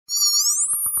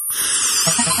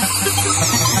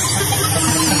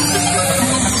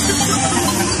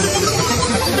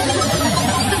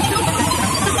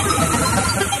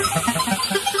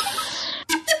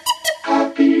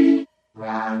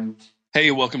Hey,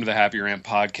 welcome to the Happy Rant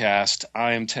podcast.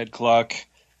 I am Ted Cluck.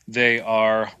 They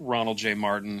are Ronald J.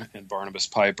 Martin and Barnabas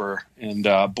Piper. And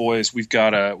boys, we've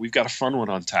got a fun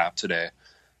one on tap today.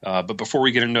 But before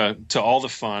we get into all the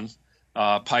fun,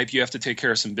 Pipe, you have to take care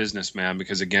of some business, man,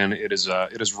 because again, it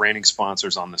is raining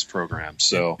sponsors on this program.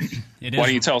 So why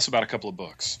don't you tell us about a couple of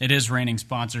books? It is raining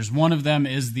sponsors. One of them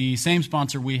is the same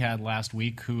sponsor we had last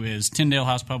week, who is Tyndale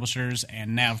House Publishers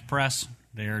and Nav Press.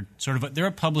 They're they're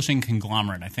a publishing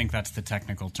conglomerate. I think that's the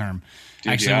technical term.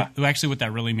 Dude, actually, what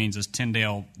that really means is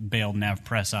Tyndale bailed Nav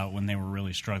Press out when they were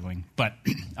really struggling. But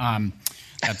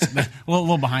that's a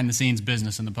little behind the scenes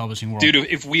business in the publishing world. Dude,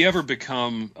 if we ever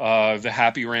become the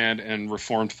Happy Rant and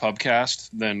Reformed Pubcast,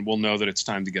 then we'll know that it's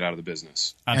time to get out of the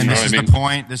business. And this is the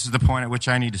point. This is the point at which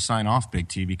I need to sign off, Big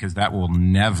T, because that will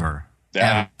never.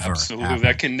 Absolutely. Happen.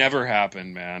 That can never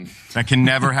happen, man. That can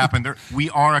never happen. We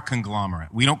are a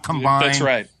conglomerate. We don't combine. That's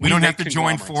right. We don't have to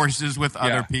join forces with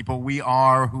other people. We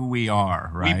are who we are,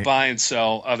 right? We buy and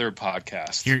sell other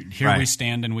podcasts. Here right. We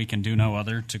stand and we can do no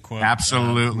other, to quote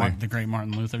the great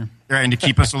Martin Luther. And to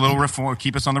keep us a little reform,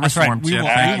 keep us on the reform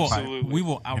tip. We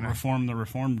will out-reform the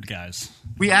reformed guys.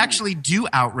 We actually do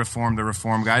out-reform the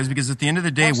reformed guys because at the end of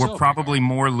the day, we're probably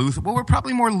more Luther. Well, we're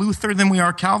probably more Luther than we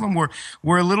are Calvin.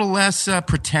 We're a little less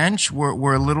pretentious.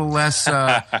 We're a little less.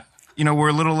 We're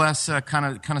a little less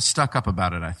kind of stuck up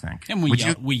about it, I think. And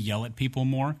we yell at people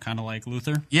more, kind of like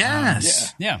Luther.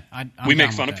 Yes. We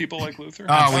make fun of people like Luther.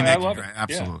 I love it.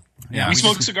 Absolutely. Yeah. We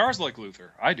smoke cigars like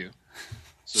Luther. I do.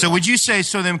 So would you say,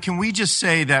 then can we just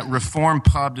say that Reform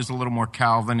Pub is a little more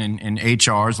Calvin and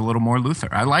HR is a little more Luther?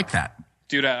 I like that.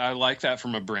 Dude, I like that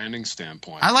from a branding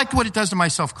standpoint. I like what it does to my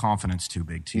self-confidence too,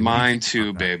 Big T. Mine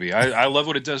too, baby. I love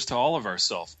what it does to all of our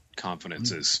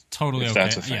self-confidences. Totally okay.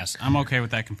 Yes, I'm okay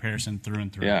with that comparison through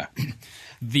and through. Yeah.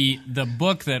 The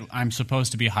book that I'm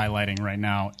supposed to be highlighting right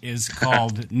now is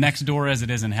called Next Door as It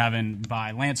Is in Heaven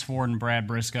by Lance Ford and Brad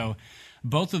Briscoe.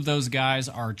 Both of those guys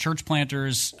are church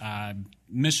planters,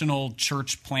 missional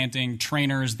church planting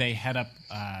trainers. They head up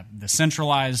the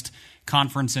centralized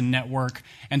conference and network.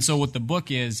 And so what the book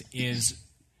is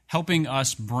helping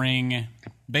us bring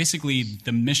basically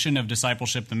the mission of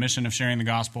discipleship, the mission of sharing the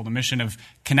gospel, the mission of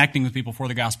connecting with people for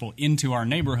the gospel into our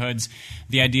neighborhoods.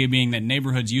 The idea being that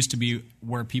neighborhoods used to be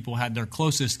where people had their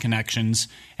closest connections,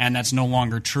 and that's no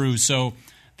longer true. So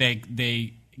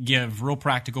they give real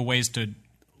practical ways to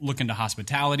look into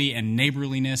hospitality and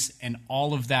neighborliness and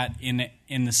all of that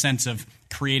in the sense of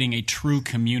creating a true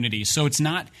community. So it's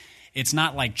not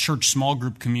like church small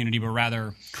group community, but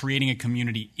rather creating a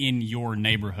community in your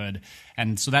neighborhood.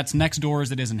 And so that's Next Door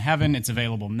as It Is in Heaven. It's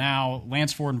available now.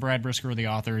 Lance Ford and Brad Briscoe are the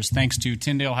authors. Thanks to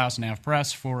Tyndale House and Nav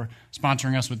Press for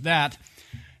sponsoring us with that.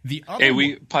 We got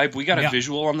a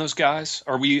visual on those guys.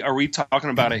 Are we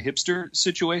talking about a hipster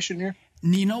situation here?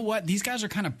 You know what? These guys are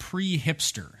kind of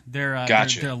pre-hipster. They're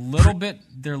gotcha. They're a little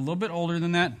bit older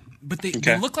than that, but they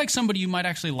look like somebody you might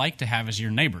actually like to have as your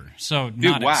neighbor. So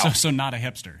not a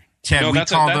hipster. Ted,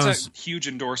 that's a huge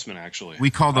endorsement, actually.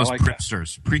 We call those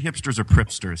pripsters. Pre-hipsters are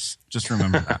pripsters. Just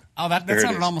remember that. That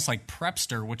sounded almost like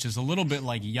prepster, which is a little bit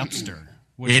like yupster.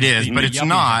 It is, but it's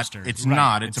not. Hipster. It's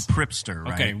not. It's a pripster,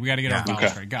 right? Okay, we got to get our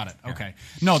vowels straight. Got it. Okay.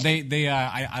 No,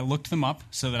 I looked them up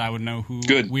so that I would know who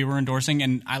we were endorsing,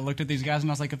 and I looked at these guys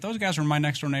and I was like, if those guys were my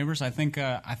next door neighbors, I think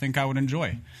I would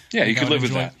enjoy. Yeah, you could live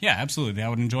with that. Yeah, absolutely. I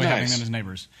would enjoy having them as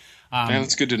neighbors. Man,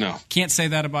 that's good to know. Can't say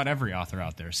that about every author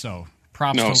out there. So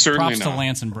props to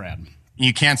Lance and Brad.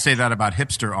 You can't say that about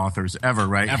hipster authors ever,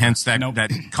 right? Ever. Hence that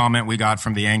comment we got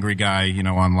from the angry guy,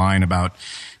 online about,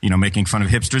 making fun of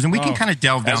hipsters. And we can kind of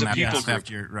delve down that path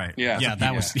after you're right.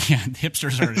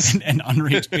 Hipsters are an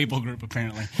unreached people group,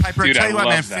 apparently. Piper, I tell you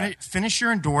what, man, finish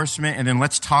your endorsement, and then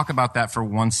let's talk about that for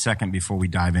 1 second before we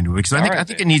dive into it, because I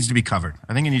think it needs to be covered.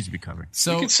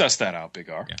 So we can suss that out, Big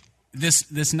R. Yeah.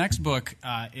 This next book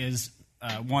is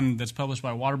one that's published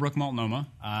by Waterbrook Multnomah,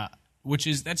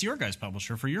 that's your guys'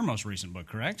 publisher for your most recent book,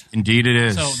 correct? Indeed it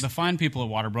is. So the fine people at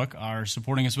Waterbrook are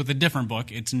supporting us with a different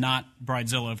book. It's not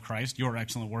Bridezilla of Christ, your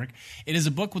excellent work. It is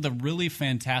a book with a really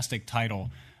fantastic title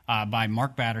by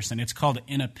Mark Batterson. It's called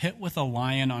In a Pit with a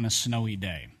Lion on a Snowy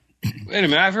Day. Wait a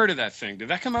minute, I've heard of that thing. Did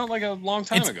that come out like a long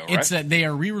time ago, right? They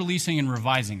are re-releasing and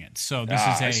revising it. So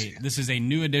this is a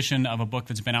new edition of a book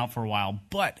that's been out for a while.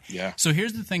 But so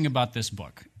here's the thing about this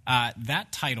book.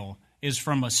 That title is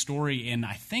from a story in,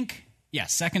 I think,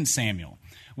 2 Samuel,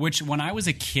 which when I was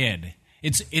a kid,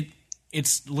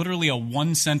 it's literally a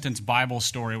one-sentence Bible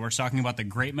story where it's talking about the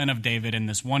great men of David and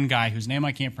this one guy whose name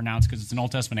I can't pronounce because it's an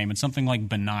Old Testament name. It's something like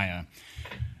Benaiah.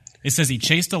 It says he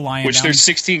chased a lion Which down. there's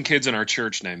 16 kids in our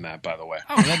church named that, by the way.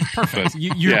 Oh, that's perfect.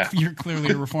 You're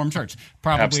clearly a Reformed church.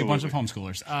 Probably Absolutely. a bunch of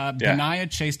homeschoolers. Benaiah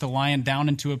chased a lion down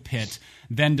into a pit.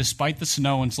 Then, despite the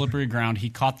snow and slippery ground, he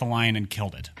caught the lion and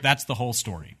killed it. That's the whole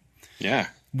story. Yeah.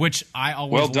 Which I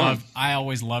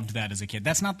always loved that as a kid.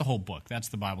 That's not the whole book. That's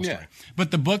the Bible story.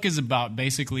 But the book is about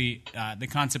basically the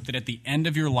concept that at the end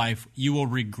of your life, you will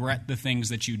regret the things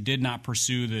that you did not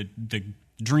pursue, the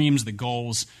dreams, the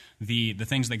goals, the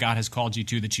things that God has called you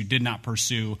to that you did not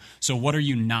pursue. So what are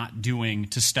you not doing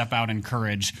to step out in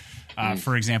courage?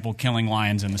 For example, killing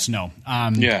lions in the snow.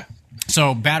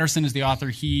 So Batterson is the author.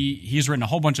 He's written a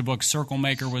whole bunch of books. Circle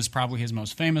Maker was probably his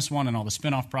most famous one, and all the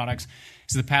spin-off products.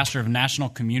 He's the pastor of National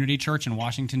Community Church in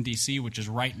Washington, D.C., which is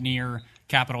right near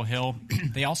Capitol Hill.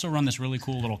 They also run this really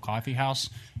cool little coffee house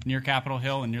near Capitol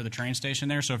Hill and near the train station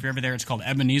there. So if you're ever there, it's called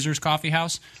Ebenezer's Coffee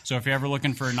House. So if you're ever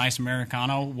looking for a nice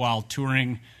Americano while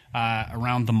touring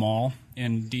around the mall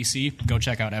in D.C., go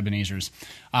check out Ebenezer's.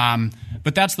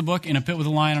 But that's the book, In a Pit with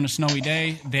a Lion on a Snowy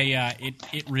Day.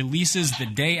 It releases the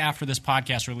day after this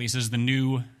podcast releases. The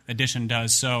new edition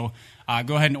does. So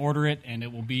go ahead and order it, and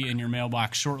it will be in your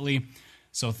mailbox shortly.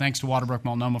 So thanks to Waterbrook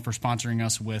Multnomah for sponsoring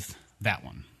us with that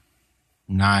one.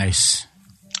 Nice.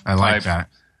 I like that.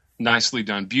 Nicely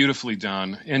done. Beautifully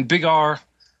done. And Big R,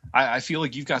 I feel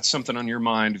like you've got something on your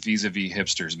mind vis-a-vis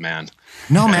hipsters, man.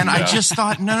 No, man, I just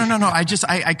thought, no.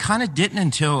 I kind of didn't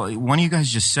until one of you guys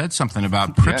just said something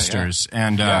about pripsters.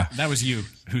 And that was you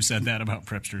who said that about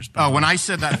pripsters. When I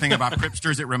said that thing about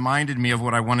pripsters, it reminded me of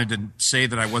what I wanted to say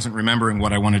that I wasn't remembering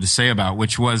what I wanted to say about,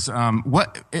 which was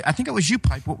what I think it was you,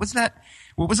 Pipe. What was that?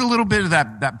 What was a little bit of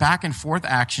that back and forth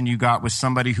action you got with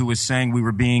somebody who was saying we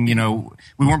were being,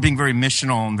 we weren't being very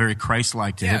missional and very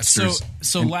Christ-like to hipsters?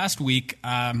 So last week,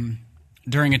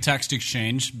 during a text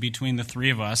exchange between the three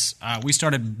of us, we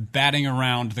started batting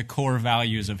around the core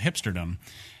values of hipsterdom.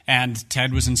 And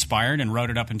Ted was inspired and wrote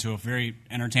it up into a very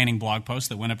entertaining blog post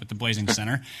that went up at the Blazing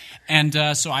Center.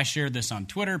 And so I shared this on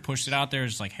Twitter, pushed it out there,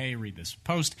 just like, hey, read this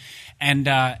post. And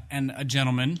a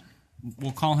gentleman,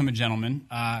 we'll call him a gentleman,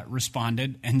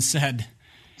 responded and said,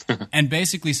 and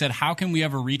basically said, how can we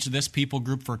ever reach this people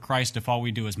group for Christ if all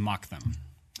we do is mock them?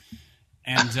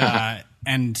 And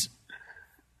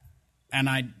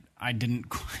I didn't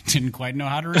quite know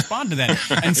how to respond to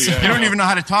that. And so, you don't even know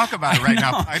how to talk about it right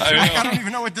now. I don't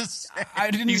even know what this.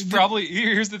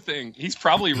 Here's the thing. He's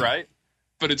probably right,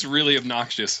 but it's really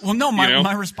obnoxious. Well, no,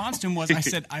 my response to him was,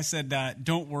 I said,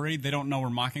 don't worry, they don't know we're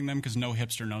mocking them because no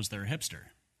hipster knows they're a hipster.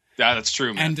 Yeah, that's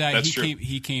true, man. And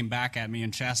he came back at me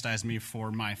and chastised me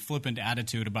for my flippant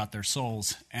attitude about their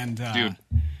souls. And dude,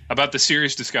 about the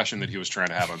serious discussion that he was trying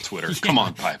to have on Twitter. Come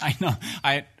on, Pipe. I know.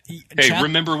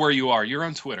 Remember where you are. You're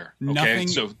on Twitter. Okay,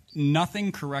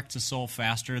 nothing corrects a soul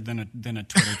faster than a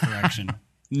Twitter correction.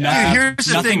 Here's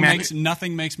the thing, man.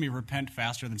 Nothing makes me repent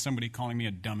faster than somebody calling me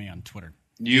a dummy on Twitter.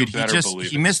 You better believe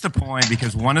it. He missed the point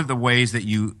because one of the ways that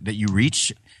you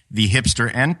reach the hipster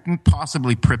and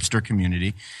possibly pripster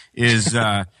community is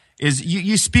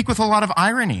you speak with a lot of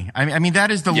irony. I mean that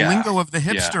is the lingo of the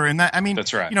hipster, and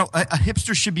that's right. A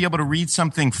hipster should be able to read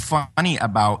something funny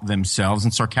about themselves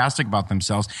and sarcastic about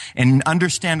themselves, and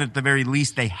understand at the very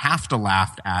least they have to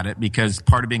laugh at it because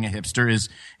part of being a hipster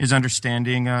is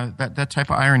understanding that type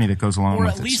of irony that goes along with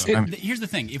it. Or at least, here's the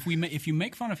thing: if you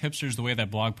make fun of hipsters the way that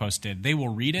blog post did, they will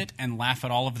read it and laugh at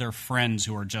all of their friends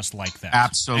who are just like that.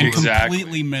 Absolutely, and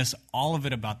completely miss all of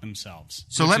it about themselves.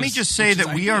 So let me just say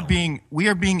that we are being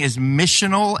as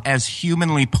missional as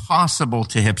humanly possible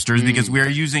to hipsters because we are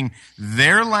using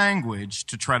their language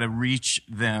to try to reach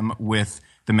them with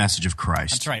the message of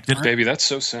Christ. That's right. Baby, that's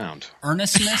so sound.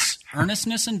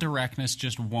 Earnestness and directness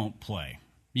just won't play.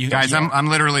 Guys,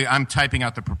 I'm typing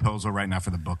out the proposal right now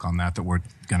for the book on that we're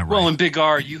going to write. Well, and Big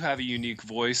R, you have a unique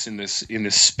voice in this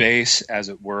space, as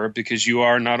it were, because you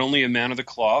are not only a man of the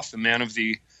cloth, a man of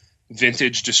the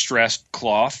vintage distressed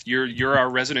cloth. You're our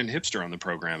resident hipster on the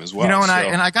program as well.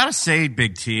 And I gotta say,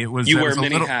 Big T, you wear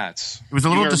many hats. It was a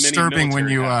little disturbing when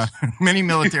you many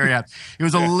military hats. It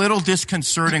was a little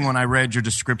disconcerting when I read your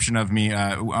description of me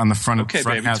on the front house.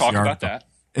 Okay, baby, talk about that.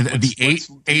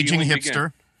 Aging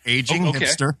hipster.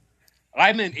 Hipster.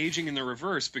 I meant aging in the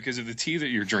reverse because of the tea that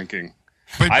you're drinking.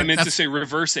 But I meant to say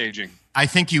reverse aging. I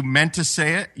think you meant to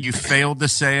say it, you failed to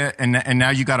say it, and now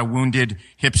you got a wounded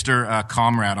hipster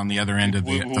comrade on the other end of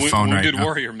the phone right now. Wounded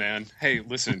warrior, man. Hey,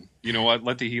 listen, you know what?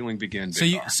 Let the healing begin. So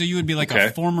you would be like a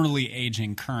formerly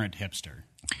aging current hipster.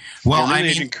 Well, Or I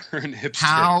really mean, current hipster.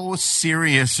 how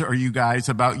serious are you guys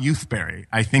about Youthberry?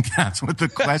 I think that's what the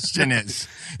question is.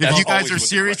 If you guys are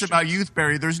serious about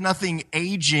Youthberry, there's nothing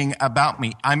aging about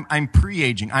me. I'm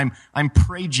pre-aging. I'm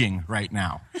praging right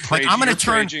now. Like I'm going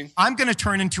to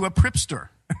turn into a pripster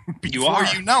before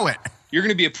you know it. You're going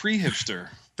to be a pre-hipster.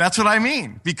 That's what I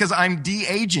mean, because I'm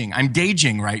de-aging. I'm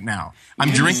daging right now.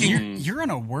 I'm drinking. You're on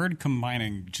a word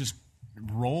combining just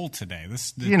roll today.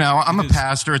 I'm a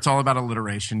pastor. It's all about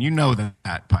alliteration. You know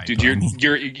that, Pipe. Dude,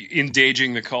 you're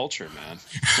engaging the culture, man.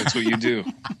 That's what you do.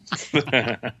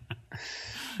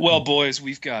 Well, boys,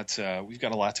 we've got a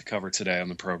lot to cover today on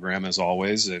the program, as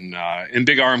always. And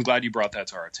Big R, I'm glad you brought that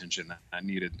to our attention.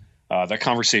 That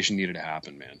conversation needed to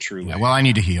happen, man. Truly. Yeah, well, I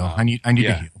need to heal. I need to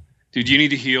heal. Dude, you need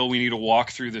to heal. We need to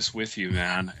walk through this with you,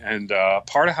 man. And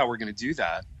part of how we're going to do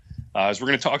that is we're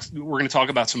going to talk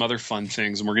about some other fun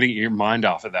things, and we're going to get your mind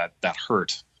off of that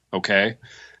hurt. Okay.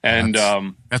 And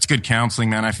that's good counseling,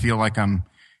 man. I feel like I'm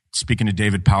speaking to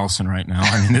David Powelson right now.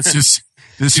 I mean, this is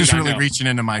really reaching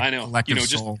into my collective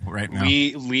soul right now.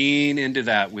 Lean into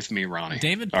that with me, Ronnie.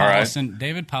 David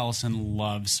Powelson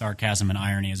loves sarcasm and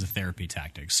irony as a therapy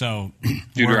tactic. So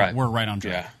we're right on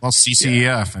track. Yeah. Well,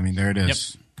 CCEF. I mean, there it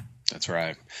is. Yep. That's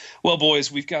right. Well,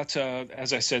 boys, we've got,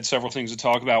 as I said, several things to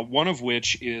talk about. One of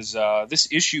which is this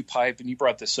issue, Pipe, and you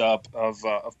brought this up, of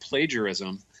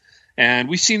plagiarism. And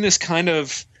we've seen it kind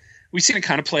of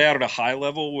play out at a high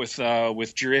level with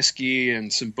Jurisky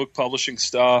and some book publishing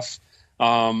stuff.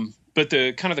 But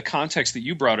the context that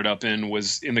you brought it up in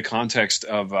was in the context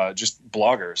of just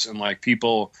bloggers and like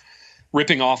people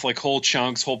ripping off like whole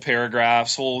chunks, whole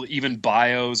paragraphs, whole even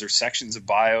bios or sections of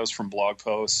bios from blog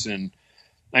posts. And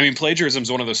I mean, plagiarism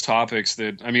is one of those topics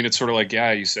that, I mean, it's sort of like,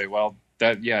 you say, well,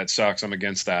 it sucks. I'm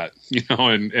against that,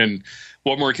 and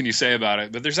what more can you say about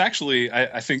it? But there's actually,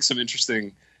 I think, some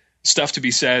interesting stuff to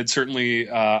be said. Certainly,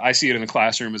 I see it in the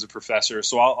classroom as a professor.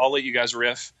 So I'll let you guys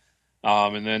riff,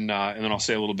 and then I'll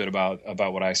say a little bit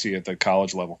about what I see at the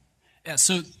college level. Yeah.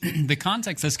 So the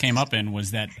context this came up in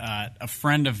was that a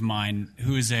friend of mine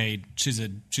who is she's a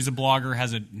blogger,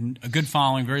 has a good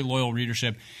following, very loyal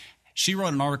readership. She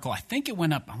wrote an article, I think it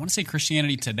went up, I want to say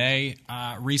Christianity Today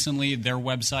recently, their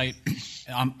website,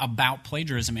 about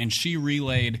plagiarism. And she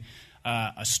relayed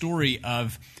a story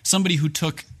of somebody who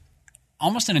took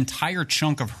almost an entire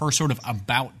chunk of her sort of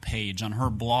about page on her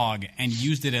blog and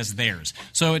used it as theirs.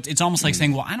 So it's almost like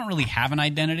saying, well, I don't really have an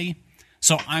identity,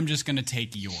 so I'm just going to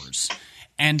take yours.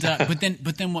 And but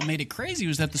then what made it crazy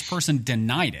was that this person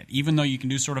denied it, even though you can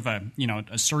do sort of a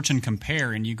search and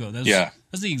compare, and you go,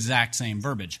 that's the exact same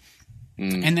verbiage.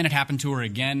 And then it happened to her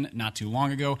again not too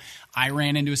long ago. I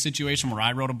ran into a situation where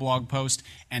I wrote a blog post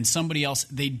and somebody else,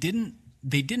 they didn't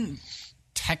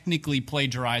technically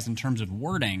plagiarize in terms of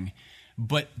wording,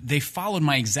 but they followed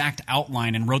my exact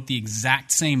outline and wrote the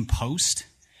exact same post,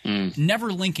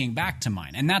 never linking back to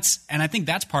mine. And I think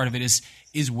that's part of it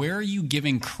is where are you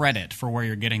giving credit for where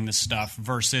you're getting this stuff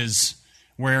versus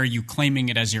where are you claiming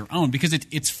it as your own? Because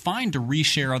it's fine to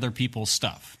reshare other people's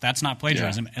stuff. That's not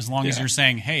plagiarism, as long as you're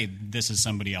saying, hey, this is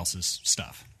somebody else's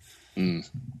stuff.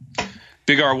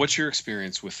 Big R, what's your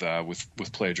experience with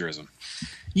plagiarism?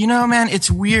 Man,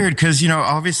 it's weird because,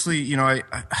 obviously,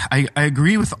 I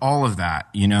agree with all of that,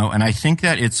 and I think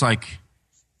that it's like,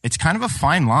 it's kind of a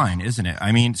fine line, isn't it?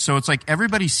 I mean, so it's like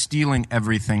everybody's stealing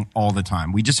everything all the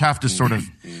time. We just have to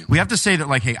we have to say that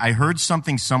like, hey, I heard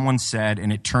something someone said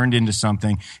and it turned into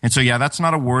something. And so, that's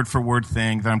not a word for word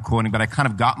thing that I'm quoting, but I kind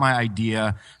of got my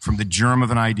idea from the germ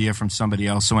of an idea from somebody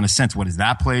else. So in a sense, what is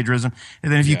that plagiarism?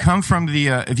 And then if you come from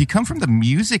the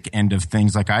music end of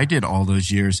things, like I did all those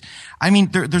years, I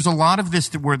mean, there's a lot of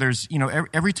this where there's,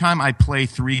 every time I play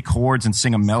 3 chords and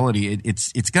sing a melody,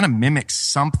 it's going to mimic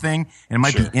something, and it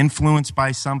might be influenced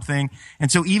by something. And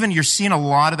so even you're seeing a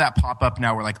lot of that pop up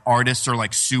now where like artists are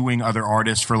like suing other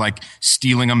artists for like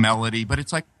stealing a melody. But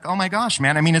it's like, oh my gosh,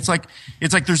 man. I mean, it's like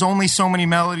there's only so many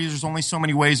melodies. There's only so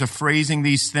many ways of phrasing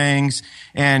these things.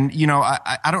 And,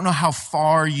 I don't know how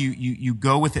far you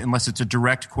go with it unless it's a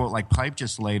direct quote like Pipe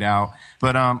just laid out.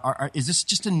 But is this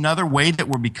just another way that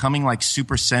we're becoming like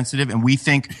super sensitive and we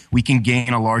think we can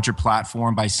gain a larger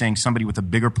platform by saying somebody with a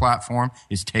bigger platform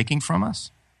is taking from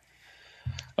us?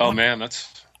 Oh man,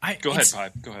 go ahead,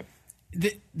 Pipe. Go ahead.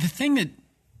 The thing that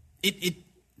it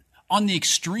on the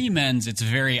extreme ends, it's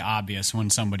very obvious when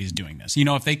somebody's doing this.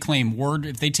 If they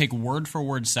if they take word for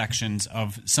word sections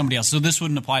of somebody else. So this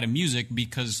wouldn't apply to music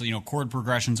because chord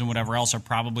progressions and whatever else are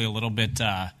probably a little bit.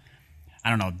 I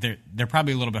don't know. They're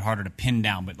probably a little bit harder to pin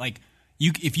down. But like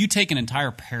if you take an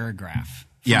entire paragraph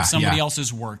from somebody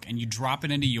else's work and you drop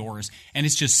it into yours, and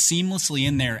it's just seamlessly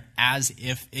in there as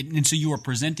if it, and so you are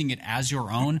presenting it as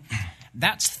your own.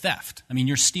 That's theft. I mean,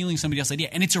 you're stealing somebody else's idea,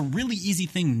 and it's a really easy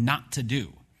thing not to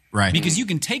do. Right. Because you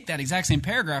can take that exact same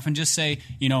paragraph and just say,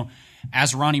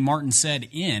 as Ronnie Martin said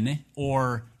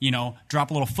or, drop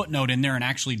a little footnote in there and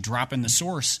actually drop in the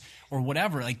source or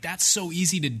whatever. Like, that's so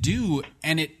easy to do,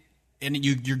 and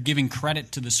you're giving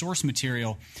credit to the source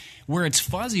material. Where it's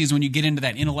fuzzy is when you get into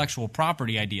that intellectual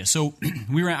property idea. So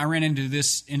I ran into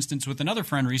this instance with another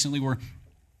friend recently where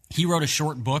he wrote a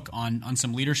short book on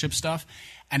some leadership stuff,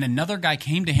 and another guy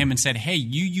came to him and said, hey,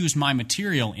 you used my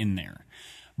material in there.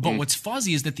 But what's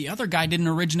fuzzy is that the other guy didn't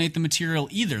originate the material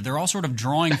either. They're all sort of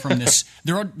drawing from this.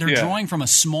 They're drawing from a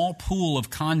small pool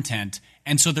of content,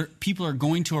 and so people are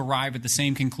going to arrive at the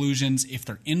same conclusions. If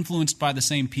they're influenced by the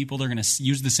same people, they're going to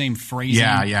use the same phrasing.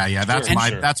 Yeah.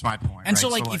 That's my point. And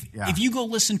right? so, if you go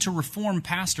listen to Reformed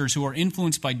pastors who are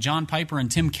influenced by John Piper and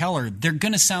Tim Keller, they're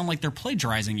going to sound like they're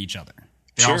plagiarizing each other.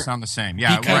 They all sound the same.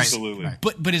 Yeah, absolutely. Right.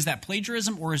 But is that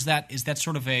plagiarism, or is that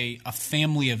sort of a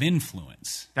family of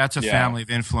influence? That's a family of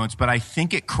influence, but I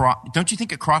think don't you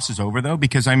think it crosses over though?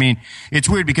 Because I mean, it's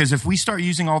weird because if we start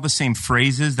using all the same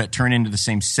phrases that turn into the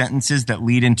same sentences that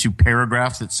lead into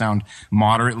paragraphs that sound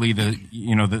moderately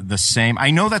the same.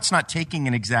 I know that's not taking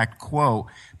an exact quote,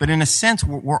 but in a sense,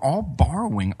 we're all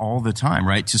borrowing all the time,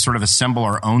 right? To sort of assemble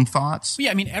our own thoughts.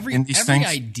 Yeah, I mean, every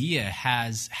idea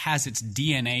has its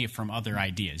DNA from other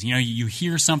ideas. You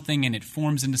hear something and it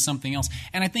forms into something else.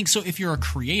 And I think so. If you're a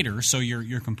creator, so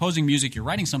you're composing music, you're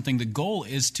writing something. The goal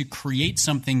is to create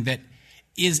something that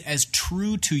is as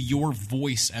true to your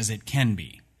voice as it can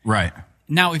be. Right.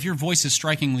 Now, if your voice is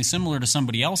strikingly similar to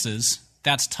somebody else's,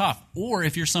 that's tough. Or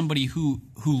if you're somebody who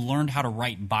learned how to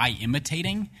write by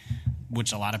imitating,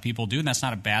 which a lot of people do, and that's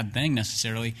not a bad thing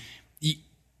necessarily,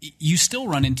 you still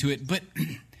run into it. But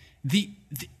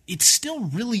it's still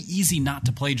really easy not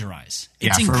to plagiarize.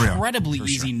 It's incredibly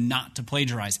easy not to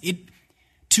plagiarize.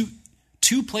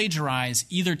 To plagiarize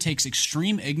either takes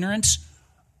extreme ignorance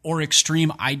or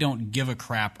extreme I don't give a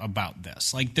crap about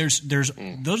this. Like those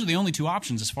are the only two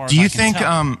options as far as I can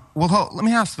tell. Let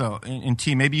me ask though, and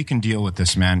T, maybe you can deal with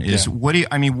this, man. Do you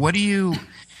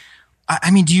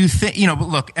think,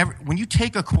 look, when you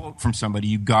take a quote from somebody,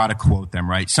 you got to quote them,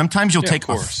 right? Sometimes you'll take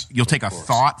a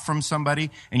thought from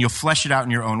somebody and you'll flesh it out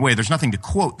in your own way. There's nothing to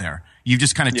quote there. You've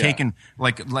just kind of taken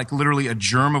like literally a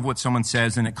germ of what someone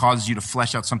says, and it causes you to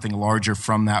flesh out something larger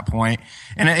from that point.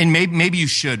 And maybe you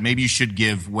should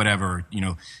give whatever,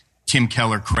 Tim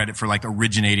Keller credit for like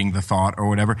originating the thought or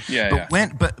whatever.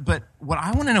 But what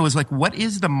I want to know is like, what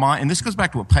is the mind? And this goes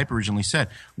back to what Piper originally said.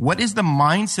 What is the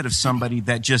mindset of somebody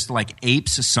that just like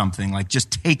apes something, like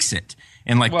just takes it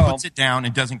and like puts it down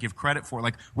and doesn't give credit for it?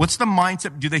 Like, what's the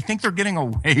mindset? Do they think they're getting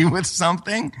away with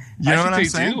something? You know what I'm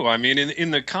saying? I think they do. I mean,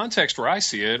 in the context where I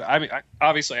see it,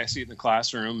 obviously I see it in the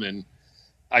classroom, and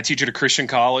I teach at a Christian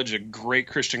college, a great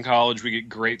Christian college. We get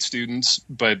great students,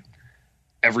 but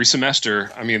every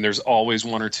semester, I mean, there's always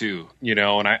one or two,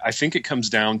 and I think it comes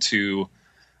down to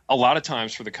a lot of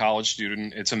times for the college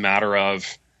student, it's a matter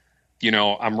of,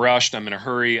 I'm rushed, I'm in a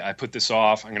hurry, I put this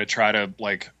off, I'm going to try to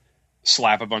like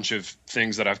slap a bunch of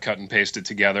things that I've cut and pasted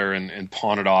together and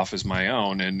pawn it off as my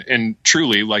own. And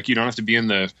truly, like, you don't have to be in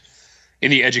the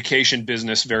education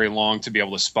business very long to be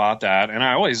able to spot that. And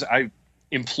I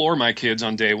implore my kids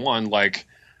on day one, like,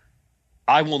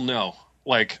 I will know.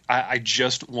 Like, I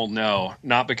just will know,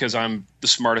 not because I'm the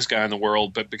smartest guy in the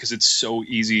world, but because it's so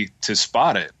easy to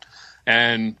spot it.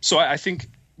 And so I think,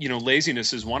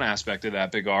 laziness is one aspect of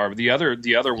that, Big R. But the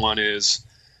other one is,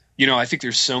 I think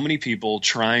there's so many people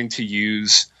trying to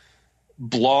use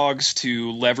blogs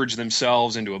to leverage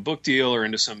themselves into a book deal or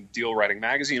into some deal writing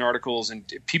magazine articles.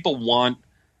 And people want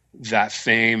that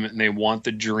fame and they want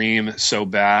the dream so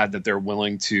bad that they're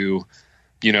willing to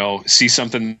see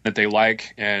something that they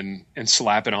like and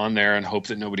slap it on there and hope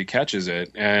that nobody catches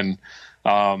it. And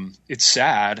it's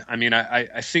sad. I mean,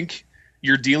 I think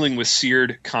you're dealing with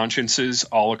seared consciences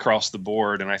all across the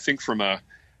board. And I think from a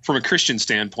Christian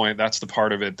standpoint, that's the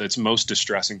part of it that's most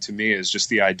distressing to me, is just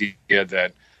the idea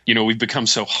that, we've become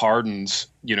so hardened,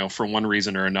 for one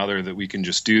reason or another, that we can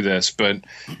just do this. But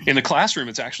in the classroom,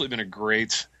 it's actually been a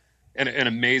great an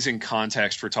amazing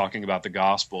context for talking about the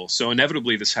gospel. So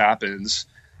inevitably this happens.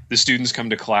 The students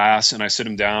come to class and I sit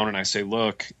them down and I say,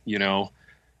 look,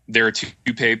 there are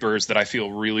two papers that I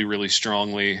feel really, really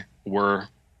strongly were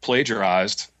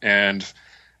plagiarized. And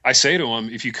I say to them,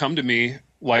 if you come to me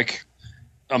like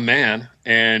a man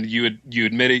and you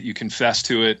admit it, you confess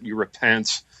to it, you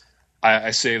repent,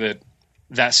 I say that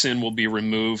that sin will be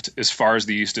removed as far as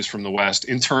the east is from the west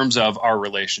in terms of our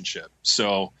relationship.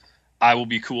 So I will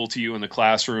be cool to you in the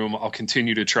classroom. I'll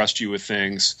continue to trust you with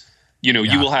things.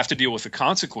 You will have to deal with the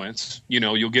consequence.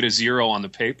 You'll get a 0 on the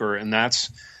paper, and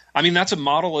that's a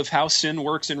model of how sin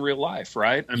works in real life,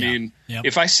 right? I mean,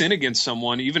 if I sin against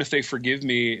someone, even if they forgive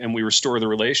me and we restore the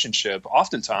relationship,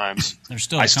 oftentimes there's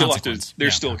still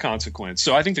a consequence.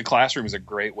 So I think the classroom is a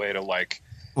great way to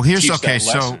here's teach okay. that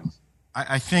lesson. So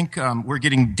I think we're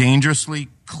getting dangerously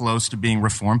close to being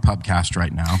Reformed Pubcast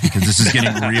right now, because this is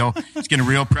getting real. It's getting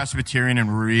real Presbyterian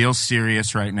and real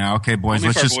serious right now. Okay, boys, Only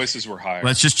if our voices were higher.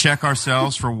 Let's just check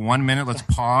ourselves for 1 minute. Let's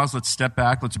pause. Let's step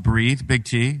back. Let's breathe, Big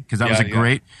T, because that was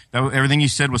great. Everything you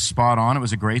said was spot on. It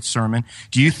was a great sermon.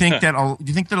 Do you think that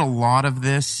a lot of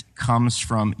this comes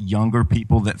from younger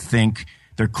people that think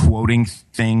they're quoting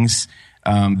things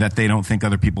that they don't think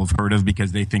other people have heard of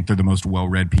because they think they're the most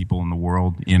well-read people in the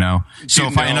world, So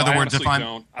Dude,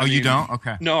 don't. You don't?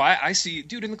 Okay. No, I see,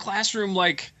 dude, in the classroom,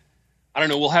 I don't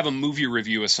know, we'll have a movie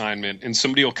review assignment and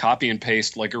somebody will copy and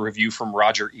paste a review from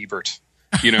Roger Ebert,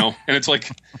 and it's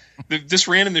this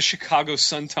ran in the Chicago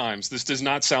Sun-Times. This does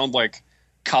not sound like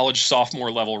college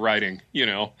sophomore level writing,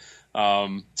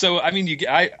 So, I mean,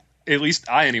 at least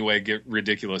I anyway get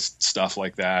ridiculous stuff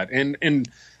like that. And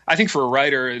I think for a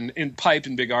writer, and Pipe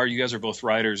and Big R, you guys are both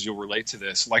writers, you'll relate to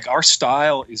this. Our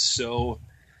style is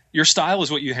your style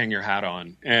is what you hang your hat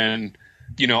on. And,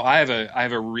 I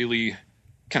have a really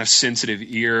kind of sensitive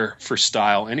ear for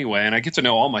style anyway. And I get to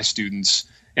know all my students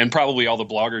and probably all the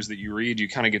bloggers that you read. You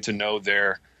kind of get to know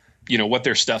their, what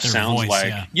their stuff sounds voice,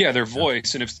 like. Yeah, their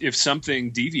voice. And if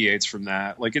something deviates from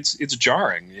that, it's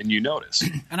jarring and you notice.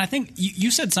 And I think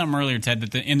you said something earlier, Ted,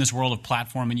 that in this world of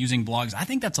platform and using blogs, I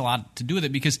think that's a lot to do with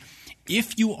it, because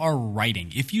if you are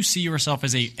writing, if you see yourself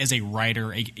as a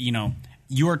writer,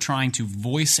 you are trying to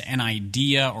voice an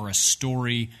idea or a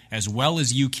story as well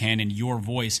as you can in your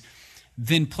voice,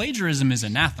 then plagiarism is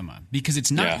anathema, because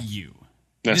it's not you.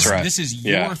 That's right. This is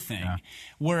your thing. Yeah.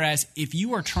 Whereas if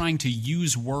you are trying to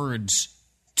use words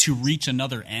to reach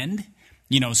another end,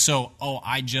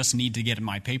 I just need to get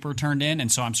my paper turned in,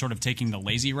 and so I'm sort of taking the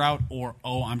lazy route, or,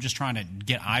 I'm just trying to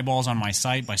get eyeballs on my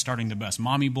site by starting the Best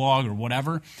Mommy blog or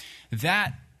whatever,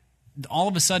 that all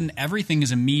of a sudden everything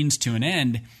is a means to an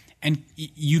end, and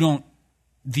you don't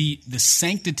 – the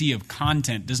sanctity of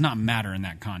content does not matter in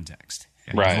that context.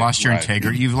 Right, you've lost your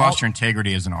integrity. You've lost your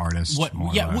integrity as an artist.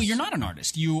 Well, you're not an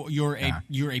artist. You're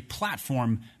a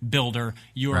platform builder.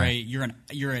 You're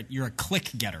a click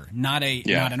getter, not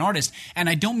an artist. And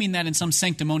I don't mean that in some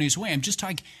sanctimonious way. I'm just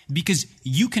talking because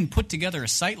you can put together a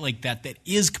site like that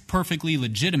is perfectly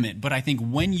legitimate. But I think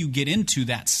when you get into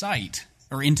that site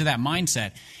or into that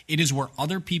mindset, it is where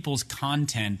other people's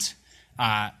content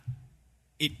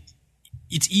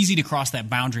it's easy to cross that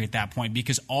boundary at that point,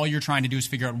 because all you're trying to do is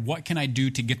figure out what can I do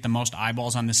to get the most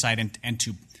eyeballs on the site and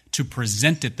to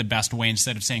present it the best way,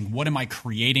 instead of saying what am I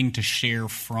creating to share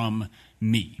from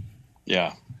me.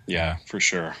 Yeah, for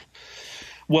sure.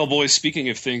 Well, boys, speaking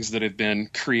of things that have been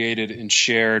created and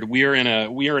shared, we are in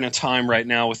a time right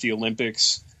now with the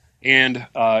Olympics and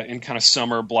in kind of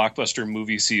summer blockbuster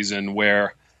movie season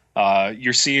where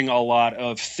you're seeing a lot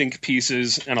of think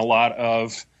pieces and a lot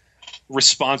of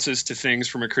responses to things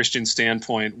from a Christian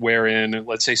standpoint, wherein,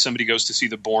 let's say somebody goes to see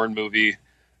the Bourne movie,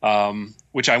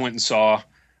 which I went and saw,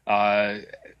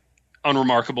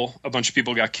 unremarkable. A bunch of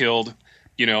people got killed.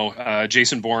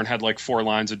 Jason Bourne had 4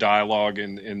 lines of dialogue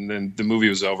and then the movie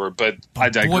was over, but I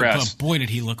digress. Boy, did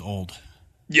he look old.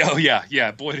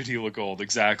 Yeah. Boy, did he look old.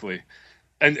 Exactly.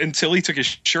 And until he took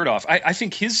his shirt off, I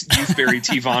think his Youthberry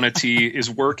Tivana tea is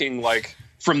working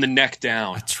from the neck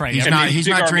down. That's right. He's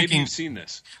not drinking. Maybe you've seen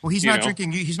this. Well, he's not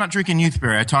drinking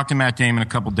Youthberry. I talked to Matt Damon a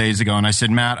couple days ago, and I said,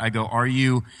 Matt, are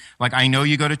you I know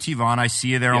you go to Tivana. I see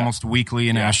you there almost weekly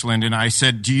in Ashland, and I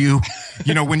said, do you,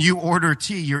 when you order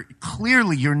tea, you're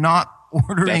not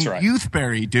ordering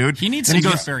Youthberry, dude. He needs some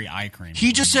Youthberry eye cream.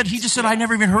 He just said I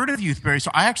never even heard of Youthberry.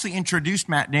 So I actually introduced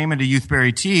Matt Damon to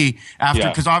Youthberry tea after,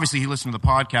 because obviously he listened to the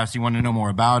podcast. He wanted to know more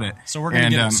about it. So we're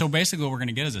going to so basically what we're going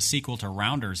to get is a sequel to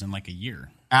Rounders in a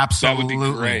year. Absolutely. That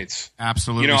would be great.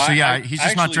 Absolutely. He's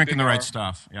just not drinking the right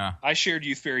stuff. Yeah. I shared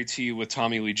Youthberry tea with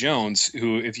Tommy Lee Jones,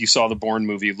 who, if you saw the Bourne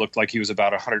movie, looked like he was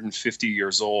about 150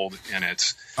 years old in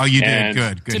it. Oh, you did?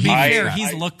 Good. To be fair,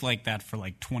 he's looked like that for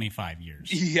 25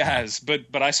 years. He has,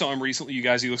 but I saw him recently, you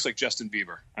guys. He looks like Justin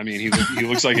Bieber. I mean, he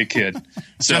looks like a kid.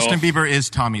 So, Justin Bieber is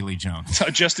Tommy Lee Jones.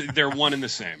 They're one and the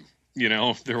same.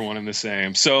 They're one and the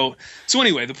same. So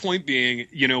anyway, the point being,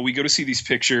 we go to see these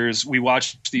pictures. We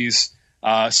watch these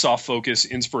soft focus,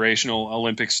 inspirational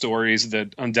Olympic stories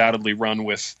that undoubtedly run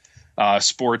with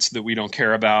sports that we don't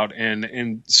care about.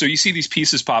 And so you see these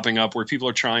pieces popping up where people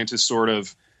are trying to sort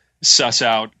of suss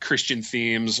out Christian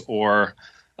themes or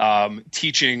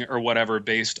teaching or whatever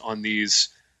based on these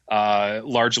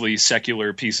largely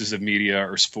secular pieces of media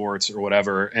or sports or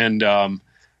whatever. And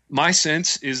my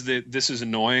sense is that this is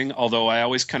annoying, although I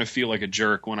always kind of feel like a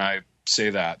jerk when I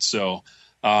say that. So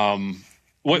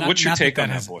what's your take on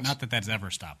that, boys? Not that that's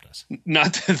ever stopped us.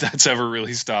 Not that that's ever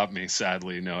really stopped me,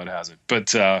 sadly. No, it hasn't.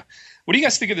 But what do you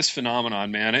guys think of this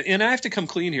phenomenon, man? And I have to come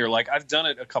clean here. Like, I've done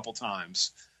it a couple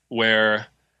times where,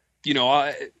 you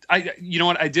know, you know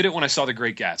what? I did it when I saw The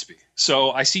Great Gatsby.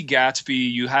 So I see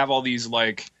Gatsby. You have all these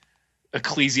like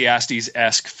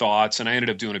Ecclesiastes-esque thoughts, and I ended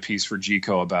up doing a piece for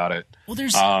GCO about it. Well,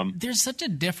 there's such a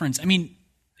difference. I mean,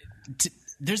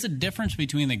 there's a difference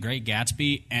between The Great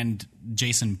Gatsby and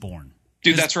Jason Bourne.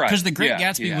 Dude, that's right. Because The Great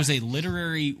Gatsby was a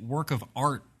literary work of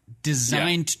art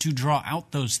designed to draw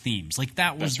out those themes. Like,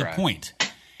 that was the point.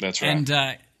 That's right.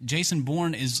 And Jason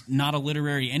Bourne is not a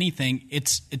literary anything.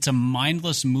 It's a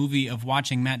mindless movie of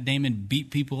watching Matt Damon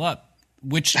beat people up,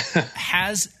 which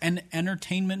has an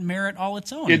entertainment merit all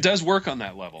its own. It does work on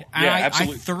that level. Yeah,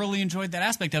 absolutely. I thoroughly enjoyed that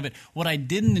aspect of it. What I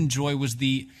didn't enjoy was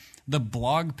the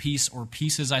blog piece or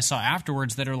pieces I saw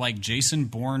afterwards that are like Jason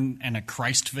Bourne and a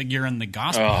Christ figure in the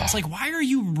gospel. It's like, why are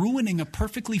you ruining a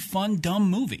perfectly fun, dumb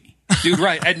movie? Dude,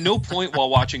 right. At no point while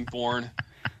watching Bourne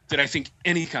did I think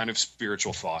any kind of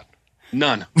spiritual thought.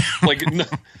 None. Like, no.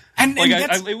 And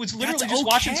it was literally just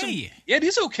watching some. Yeah, it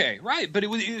is okay, right? But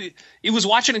it was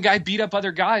watching a guy beat up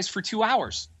other guys for 2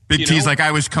 hours. Big T's like,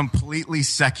 I was completely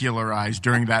secularized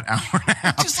during that hour and a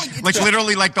half. Like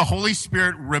literally, like the Holy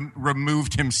Spirit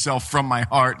removed himself from my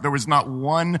heart. There was not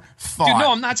one thought. Dude,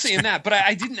 no, I'm not saying that, but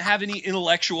I didn't have any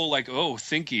intellectual, like,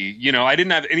 thinky. You know, I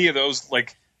didn't have any of those,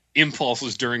 like,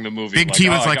 impulses during the movie. Big T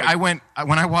was when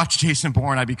I watched Jason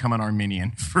Bourne, I become an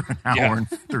Arminian for an hour and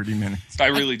 30 minutes. I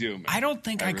really do, man. I don't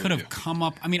think I could have come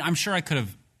up. I mean, I'm sure I could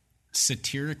have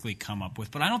satirically come up with,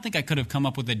 but I don't think I could have come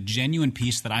up with a genuine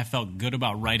piece that I felt good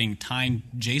about writing tying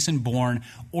Jason Bourne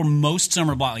or most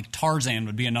summer block. Like Tarzan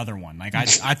would be another one. Like I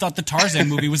thought the Tarzan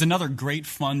movie was another great,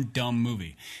 fun, dumb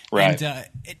movie. Right. And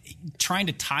trying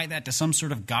to tie that to some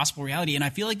sort of gospel reality. And I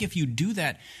feel like if you do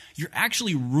that, you're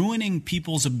actually ruining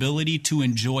people's ability to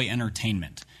enjoy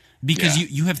entertainment because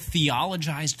you have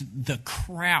theologized the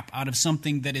crap out of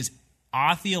something that is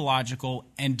atheological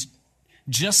and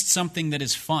just something that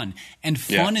is fun. And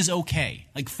fun is okay.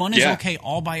 Like, fun is okay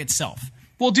all by itself.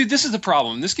 Well, dude, this is the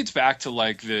problem. This gets back to,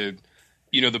 like, the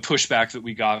pushback that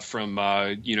we got from,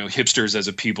 hipsters as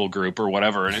a people group or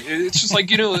whatever. And it's just like,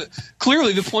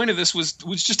 clearly the point of this was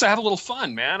just to have a little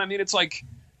fun, man. I mean, it's like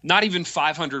not even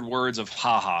 500 words of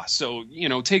ha-ha. So,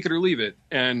 take it or leave it.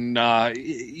 And,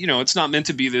 it's not meant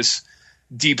to be this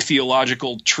deep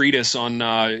theological treatise on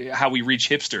how we reach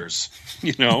hipsters,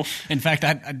 In fact,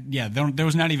 there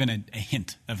was not even a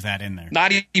hint of that in there.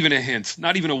 Not even a hint,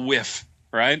 not even a whiff,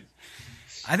 right?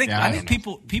 I think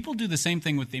people do the same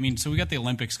thing with. I mean, so we got the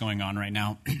Olympics going on right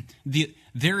now.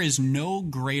 There is no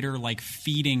greater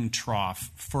feeding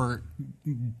trough for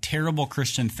terrible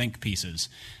Christian think pieces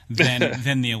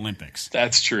than the Olympics.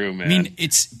 That's true, man. I mean,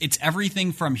 it's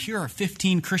everything from here are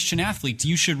 15 Christian athletes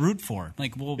you should root for.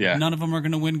 Like, well, none of them are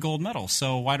going to win gold medals,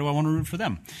 so why do I want to root for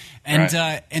them? And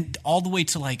and all the way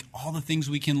to all the things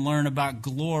we can learn about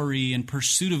glory and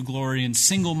pursuit of glory and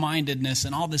single-mindedness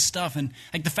and all this stuff. And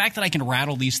the fact that I can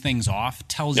rattle these things off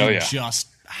tells you just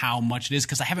how much it is,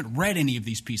 because I haven't read any of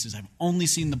these pieces. I've only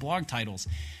seen the blog titles.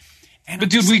 But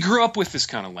dude, we grew up with this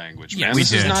kind of language, man.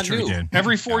 This is not new.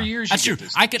 Every 4 years, that's true.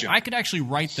 I could actually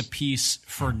write the piece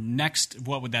for next.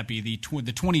 What would that be? The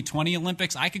 2020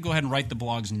 Olympics. I could go ahead and write the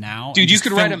blogs now. Dude, you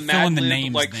could write a Mad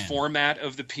Lib format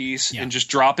of the piece and just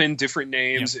drop in different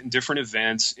names and different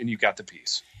events, and you got the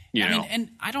piece. I mean, and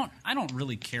I don't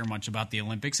really care much about the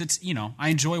Olympics. It's I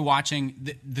enjoy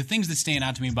watching the things that stand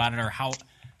out to me about it are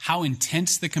how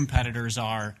intense the competitors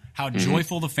are, how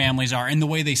joyful the families are, and the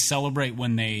way they celebrate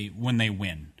when they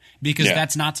win. Because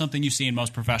that's not something you see in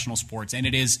most professional sports, and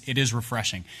it is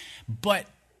refreshing. But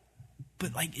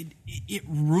it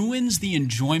ruins the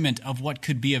enjoyment of what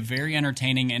could be a very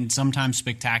entertaining and sometimes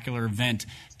spectacular event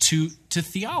to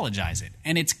theologize it.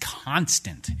 And it's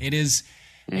constant. It is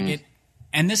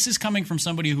and this is coming from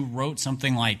somebody who wrote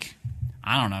something like,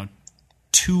 I don't know,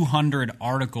 200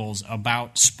 articles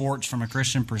about sports from a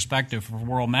Christian perspective for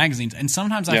World magazines. And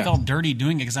sometimes I felt dirty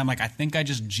doing it because I'm like, I think I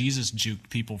just Jesus juked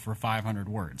people for 500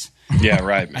 words. Yeah,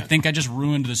 right, man. I think I just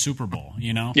ruined the Super Bowl,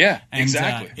 Yeah, and,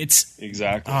 exactly. It's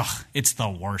the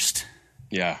worst.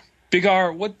 Yeah. Big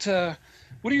R, what are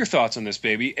your thoughts on this,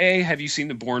 baby? A, have you seen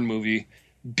the Bourne movie?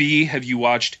 B, have you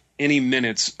watched any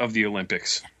minutes of the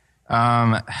Olympics?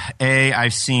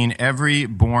 I've seen every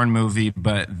Bourne movie,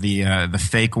 but the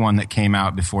fake one that came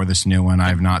out before this new one,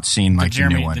 I've not seen the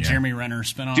new one. The Jeremy Renner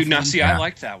spinoff. Dude, now see, I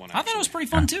liked that one. I thought it was pretty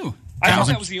fun too. I thought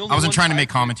that was the only one. I wasn't trying to make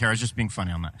commentary. I was just being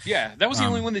funny on that. Yeah, that was the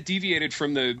only one that deviated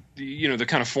from the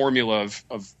kind of formula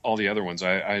of all the other ones.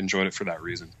 I enjoyed it for that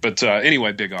reason. But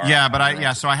anyway, Big R. Yeah,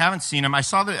 but so I haven't seen them. I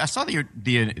saw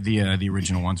the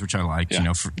original ones, which I liked.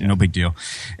 Yeah. No big deal.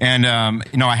 And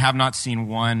I have not seen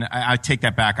one. I take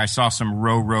that back. I saw some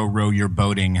row your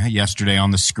boating yesterday on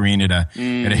the screen at a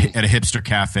hipster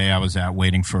cafe I was at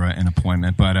waiting for an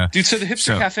appointment. But dude, so the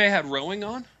hipster cafe had rowing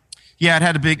on? Yeah, it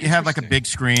had like a big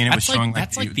screen. It was showing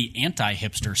that's like the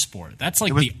anti-hipster sport. That's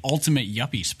like the ultimate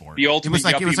yuppie sport. The ultimate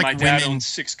yuppie. It was like my dad owned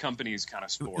 6 companies kind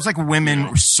of sport. It was like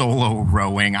women solo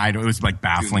rowing. It was like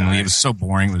bafflingly. Nice. It was so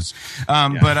boring. It was,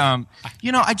 but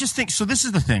I just think so. This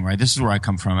is the thing, right? This is where I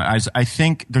come from. I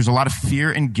think there's a lot of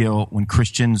fear and guilt when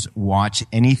Christians watch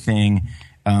anything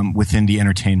within the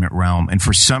entertainment realm, and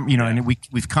for some, and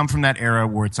we've come from that era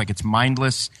where it's like it's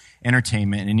mindless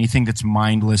entertainment, and anything that's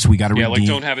mindless, we got to redeem. Like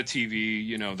don't have a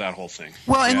TV, that whole thing.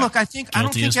 Well, and look, I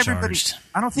don't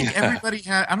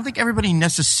think everybody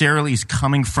necessarily is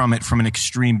coming from it from an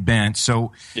extreme bent.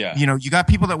 So, you got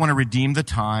people that want to redeem the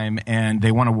time, and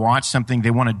they want to watch something,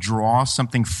 they want to draw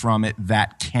something from it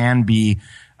that can be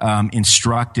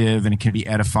instructive and it can be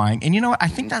edifying. And I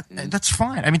think that's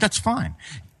fine. I mean, that's fine.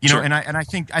 Sure. And I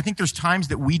think there's times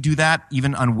that we do that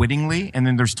even unwittingly, and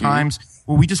then there's times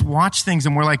where we just watch things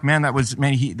and we're like, man, that was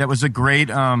a great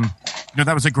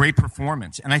that was a great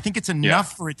performance. And I think it's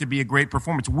enough for it to be a great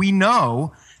performance. We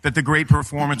know that the great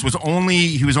performance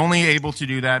he was only able to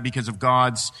do that because of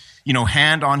God's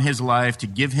hand on his life to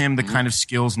give him the kind of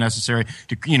skills necessary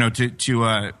to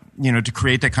to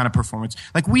create that kind of performance.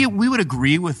 Like we would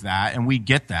agree with that, and we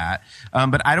get that.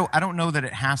 But I don't know that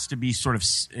it has to be sort of,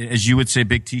 as you would say,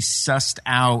 Big T, sussed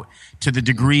out to the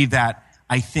degree that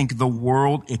I think the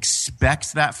world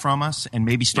expects that from us, and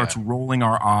maybe starts rolling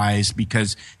our eyes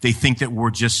because they think that we're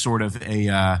just sort of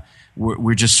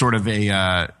we're sort of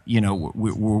a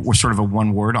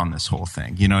one word on this whole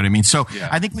thing. You know what I mean? So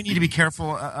I think we need to be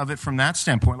careful of it from that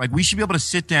standpoint. Like we should be able to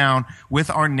sit down with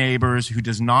our neighbors who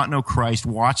does not know Christ,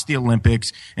 watch the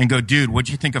Olympics, and go, dude, what'd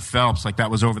you think of Phelps? Like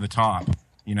that was over the top.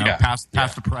 Pass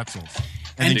the pretzels,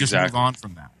 and then just move on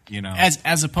from that.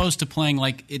 As opposed to playing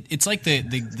like it's like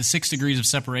the 6 degrees of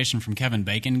separation from Kevin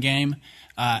Bacon game,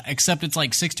 except it's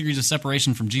like 6 degrees of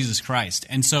separation from Jesus Christ.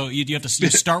 And so you have to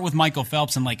start with Michael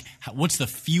Phelps and like what's the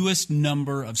fewest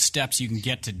number of steps you can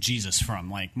get to Jesus from?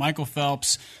 Like Michael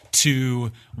Phelps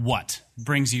to what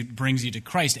brings you to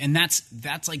Christ, and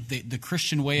that's like the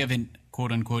Christian way of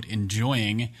quote unquote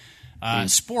enjoying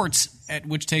sports,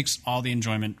 which takes all the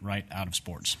enjoyment right out of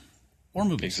sports or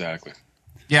movies. Exactly.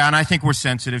 Yeah, and I think we're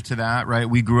sensitive to that, right?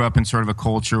 We grew up in sort of a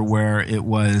culture where it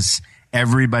was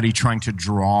everybody trying to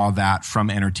draw that from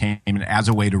entertainment as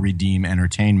a way to redeem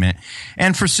entertainment.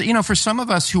 And for some of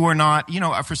us who are not,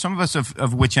 for some of us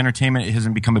of which entertainment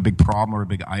hasn't become a big problem or a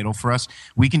big idol for us,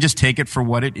 we can just take it for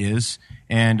what it is.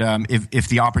 And if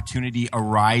the opportunity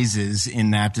arises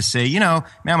in that to say, man,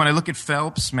 when I look at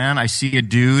Phelps, man, I see a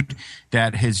dude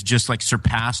that has just like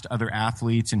surpassed other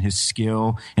athletes in his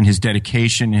skill and his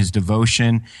dedication, his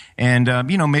devotion. And,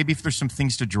 maybe if there's some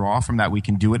things to draw from that, we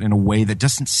can do it in a way that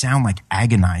doesn't sound like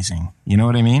agonizing. You know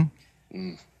what I mean?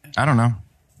 I don't know.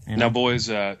 Now, boys,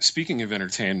 speaking of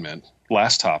entertainment,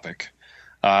 last topic.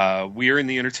 We are in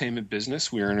the entertainment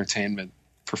business. We are entertainment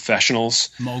professionals.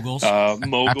 Moguls.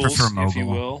 Moguls, if you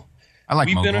will. I like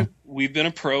mogul. We've been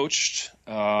approached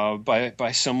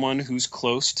by someone who's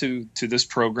close to this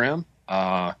program,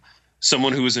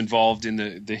 someone who is involved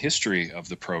in the history of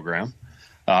the program.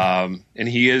 And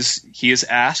he is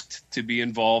asked to be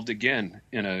involved again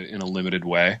in a limited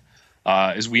way.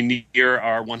 As we near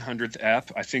our 100th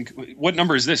ep, I think. What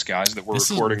number is this, guys, that we're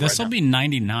recording right now? This will be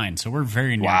 99, so we're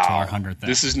very near to our 100th ep.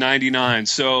 This is 99.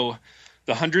 So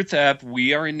the 100th ep,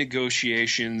 we are in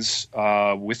negotiations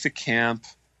with the camp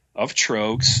of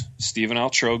Trogs, Stephen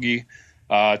Altrogi,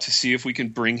 to see if we can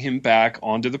bring him back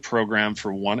onto the program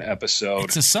for one episode.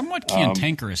 It's a somewhat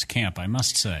cantankerous camp, I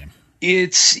must say.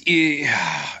 It's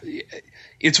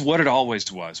what it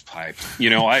always was, Pipe.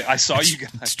 I saw you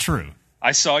guys. It's true.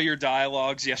 I saw your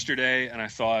dialogues yesterday, and I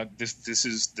thought this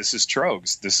is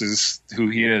Trogs. This is who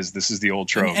he is. This is the old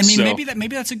Trogs. I mean,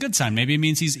 maybe that's a good sign. Maybe it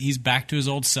means he's back to his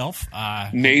old self.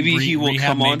 Maybe he will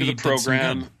come onto the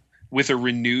program with a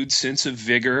renewed sense of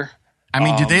vigor. I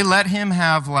mean, do they let him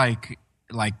have like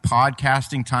like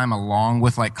podcasting time along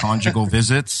with like conjugal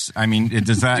visits? I mean,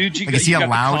 does that? Dude, is he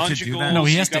allowed to do that? No,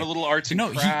 he has got to. A little arts and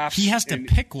crafts. He has to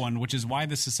pick one, which is why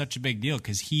this is such a big deal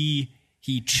because he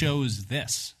chose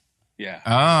this. Yeah.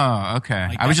 Oh, okay.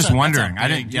 Like, I was just wondering. I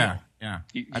didn't. Deal. Yeah.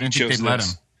 I didn't think they'd let him.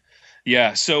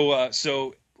 Yeah.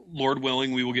 So Lord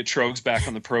willing, we will get Trogs back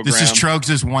on the program. This is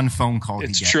Trogs' one phone call.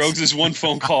 It's Trogs' one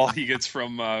phone call he gets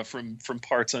from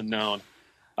parts unknown.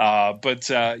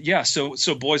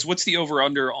 So boys, what's the over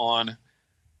under on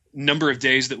number of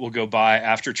days that will go by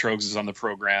after Trogs is on the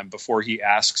program before he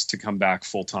asks to come back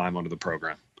full time onto the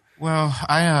program? Well,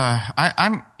 I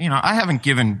haven't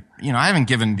given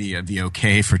the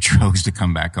okay for Trogs to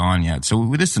come back on yet.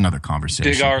 So this is another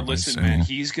conversation. Big R, listen, man,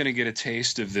 he's going to get a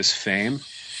taste of this fame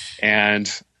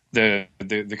and the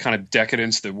kind of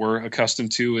decadence that we're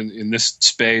accustomed to in this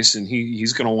space, and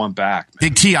he's going to want back, man.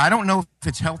 Big T, I don't know if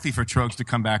it's healthy for Trogs to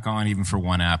come back on even for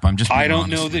one app. I don't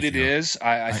know that it is.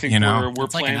 I think we're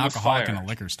it's playing like an alcoholic with fire in a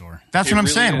liquor store. That's what I'm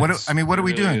really saying. Is. What are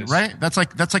we doing? Is. Right? That's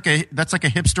like a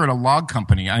hipster at a log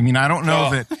company. I mean, I don't know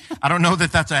that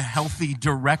that's a healthy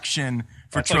direction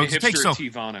for That's Trogs like a to take. hipster So, at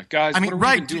Tivana. Guys, I mean, what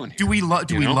are we even doing do we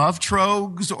here? love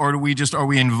Trogs, or are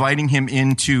we inviting him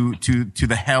into to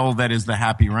the hell that is the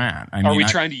happy rant? Are we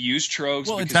trying to use Trogs?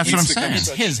 Well, that's what I'm saying. It's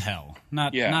his hell,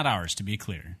 not ours, to be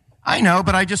clear. I know,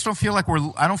 but I just don't feel like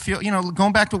I don't feel,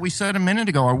 going back to what we said a minute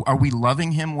ago, are we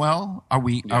loving him well? Are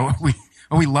we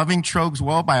loving Trogs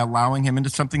well by allowing him into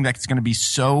something that's going to be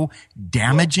so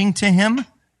damaging to him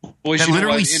that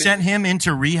literally sent him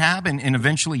into rehab and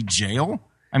eventually jail?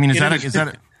 I mean, is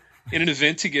that in an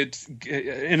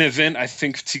event I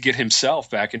think to get himself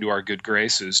back into our good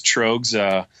graces?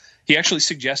 Trogs, he actually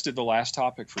suggested the last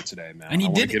topic for today, man. And I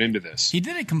want to get into this. He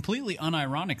did it completely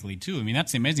unironically too. I mean,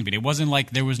 that's the amazing bit. It wasn't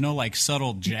like there was no like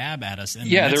subtle jab at us.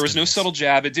 There was no subtle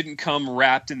jab. It didn't come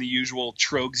wrapped in the usual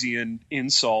Trogsian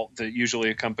insult that usually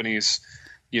accompanies,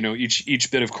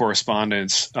 each bit of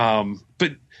correspondence.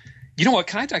 But you know what?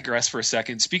 Can I digress for a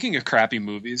second? Speaking of crappy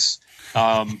movies,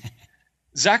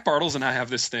 Zach Bartles and I have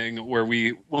this thing where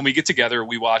when we get together,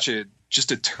 we watch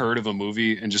just a turd of a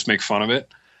movie and just make fun of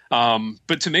it.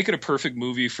 But to make it a perfect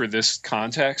movie for this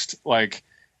context, like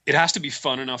it has to be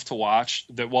fun enough to watch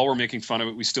that while we're making fun of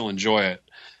it, we still enjoy it.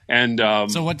 And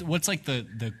so what's like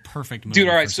the perfect movie? Dude,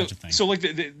 all right. For such a thing? So like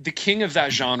the king of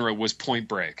that genre was Point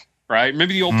Break, right?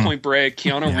 Remember the old Point Break,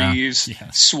 Keanu Reeves,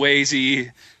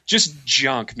 Swayze, just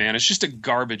junk, man. It's just a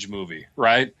garbage movie,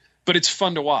 right? But it's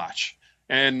fun to watch.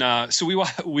 And so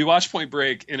we watched Point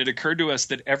Break, and it occurred to us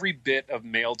that every bit of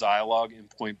male dialogue in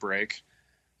Point Break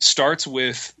starts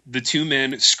with the two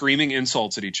men screaming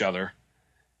insults at each other,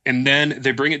 and then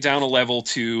they bring it down a level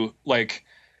to like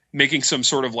making some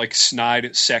sort of like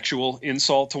snide sexual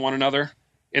insult to one another,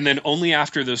 and then only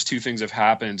after those two things have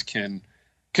happened can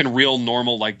real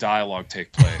normal like dialogue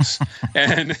take place.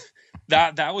 And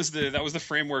that was the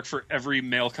framework for every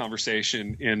male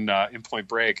conversation in Point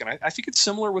Break, and I think it's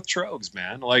similar with Trogs,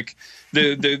 man. Like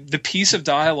the piece of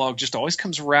dialogue just always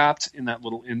comes wrapped in that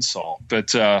little insult.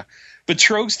 But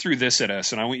Trogs threw this at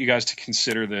us, and I want you guys to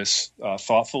consider this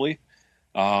thoughtfully.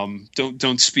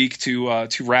 Don't speak too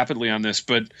rapidly on this,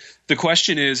 but the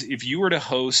question is, if you were to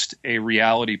host a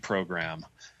reality program,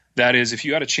 that is, if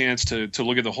you had a chance to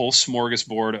look at the whole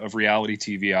smorgasbord of reality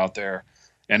TV out there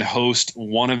and host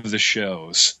one of the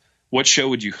shows, what show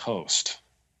would you host?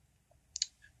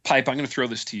 Pipe, I'm going to throw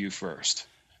this to you first.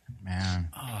 Man.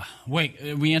 Wait,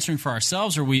 are we answering for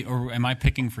ourselves, or am I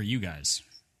picking for you guys?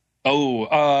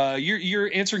 Oh, you're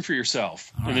answering for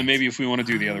yourself. All and then right. maybe if we want to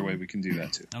do the other way, we can do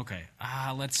that too. Okay.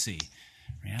 Let's see.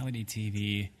 Reality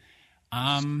TV.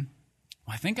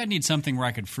 I think I need something where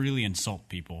I could freely insult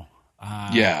people.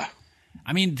 Yeah.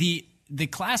 I mean, the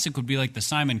classic would be like the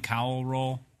Simon Cowell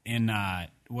role in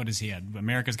what is he had?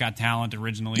 America's Got Talent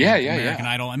originally. American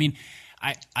Idol. I mean,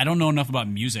 I don't know enough about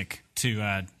music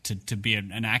to be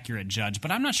an accurate judge,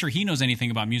 but I'm not sure he knows anything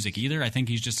about music either. I think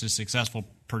he's just a successful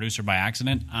producer by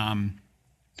accident. And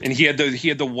he had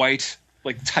the white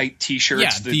like tight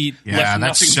T-shirts. That's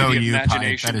so you, Pipe.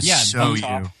 That is so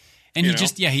you. And he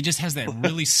just has that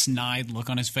really snide look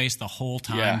on his face the whole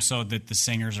time, Yeah. so that the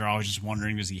singers are always just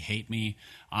wondering, does he hate me?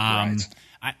 Right.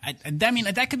 I mean,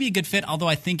 that could be a good fit, although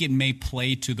I think it may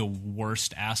play to the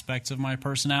worst aspects of my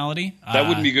personality. That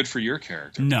wouldn't be good for your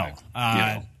character. No.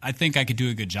 Right? I think I could do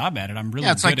a good job at it. I'm really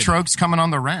it's good like Trogs coming on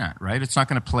the rant, right? It's not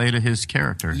going to play to his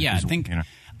character. Yeah,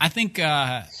 I think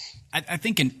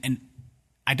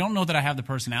I don't know that I have the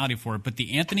personality for it, but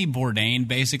the Anthony Bourdain,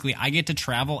 basically, I get to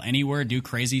travel anywhere, do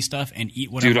crazy stuff, and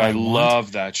eat whatever I want. Dude, I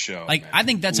love that show. Like, man. I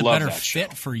think that's love a better that show.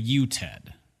 fit for you,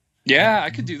 Ted. Yeah, I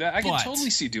could do that. I could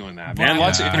totally see doing that, man.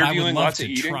 Lots of interviewing, I would love lots of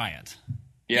to eating. try it.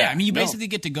 Yeah, I mean, you basically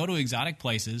get to go to exotic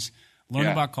places, learn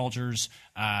about cultures,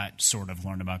 sort of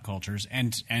learn about cultures,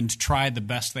 and try the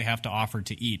best they have to offer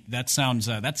to eat. That sounds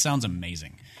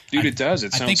amazing. Dude, it does.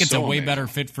 It sounds I think it's so a way amazing. better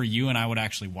fit for you, and I would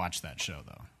actually watch that show,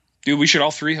 though. Dude, we should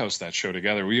all three host that show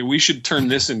together. We should turn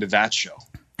this into that show.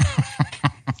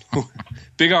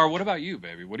 Big R, what about you,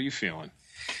 baby? What are you feeling?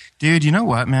 Dude, you know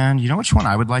what, man? You know which one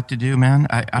I would like to do, man?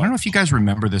 I don't know if you guys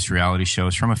remember this reality show.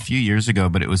 It's from a few years ago,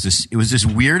 but it was this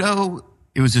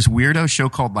weirdo show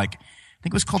called I think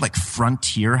it was called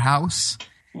Frontier House.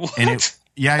 What? And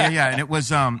and it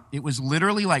was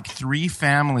literally like three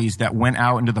families that went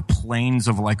out into the plains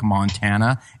of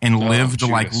Montana and lived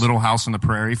Little House on the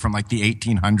Prairie from the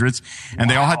 1800s,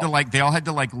 and they all had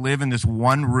to live in this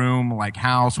one room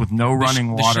house with no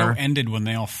running water. The show ended when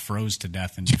they all froze to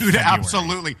death in Dude, February.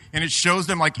 absolutely. And it shows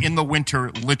them in the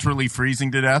winter literally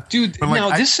freezing to death. Dude,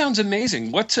 this sounds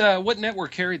amazing. What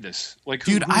network carried this?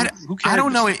 Who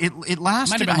don't know. It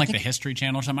lasted. Might have been the History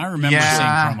Channel or something. I remember seeing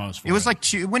promos for it. It was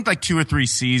it went 2 or 3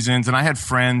 seasons, and I had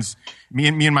friends. Me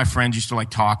and my friends used to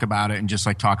talk about it and just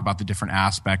talk about the different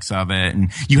aspects of it. And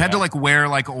you had to wear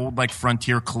old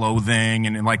frontier clothing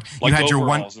and you had your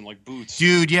one and boots.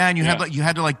 Dude, yeah, and you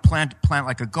had to plant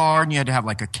a garden. You had to have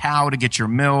a cow to get your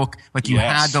milk. You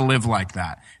had to live like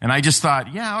that. And I just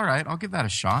thought, yeah, all right, I'll give that a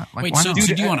shot. Wait, so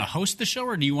do you want to host the show,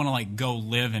 or do you want to go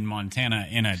live in Montana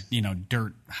in a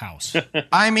dirt house?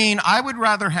 I mean, I would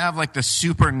rather have the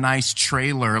super nice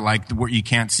trailer where you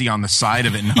can't see on the side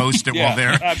of it and host it while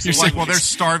they're they're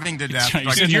starving to death.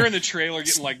 You're in the trailer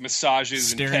getting massages,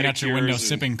 staring and at your window,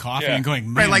 sipping coffee, and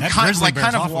going, man, right,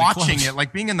 kind of watching close.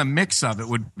 it, being in the mix of it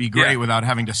would be great without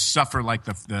having to suffer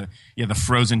the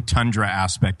frozen tundra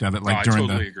aspect of it. I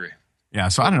totally agree. Yeah,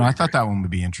 so I don't know. I thought that one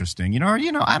would be interesting.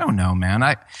 I don't know,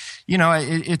 man.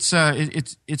 It's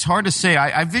hard to say.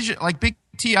 I Big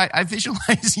T, I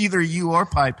visualize either you or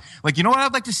Pipe. You know what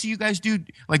I'd like to see you guys do?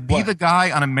 Be the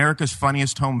guy on America's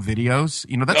Funniest Home Videos.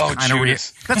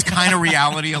 That's kind of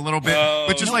reality a little bit.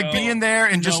 But just being there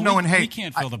and just knowing, hey, we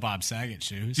can't fill the Bob Saget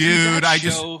shoes, dude. I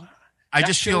just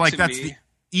feel like that's the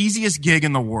easiest gig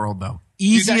in the world, though.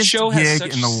 Easiest show gig has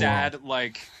such in the sad,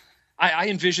 world. I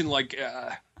envision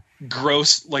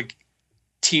gross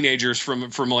teenagers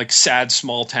from sad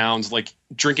small towns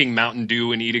drinking Mountain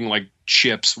Dew and eating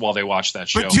chips while they watch that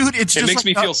show. But dude, it makes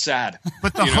me feel sad.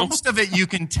 But the host of it, you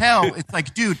can tell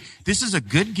it's dude, this is a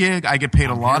good gig. I get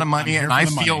paid a lot of money, and I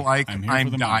feel like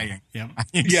I'm dying. Yep.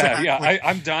 Exactly. Yeah.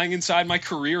 I'm dying inside. My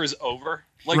career is over.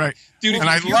 Right. Dude, and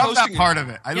I love that part of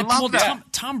it. I love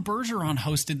that. Tom Bergeron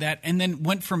hosted that, and then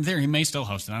went from there. He may still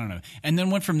host it. I don't know. And then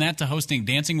went from that to hosting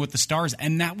Dancing with the Stars,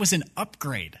 and that was an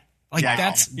upgrade.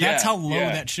 That's how low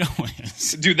that show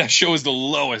is. Dude, that show is the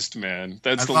lowest, man.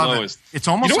 That's the lowest. It's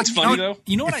almost what's funny though?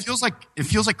 You know what it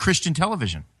feels like Christian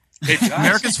television. It does.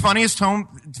 America's Funniest Home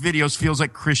Videos feels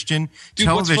like Christian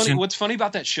television. What's funny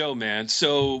about that show, man?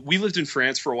 So we lived in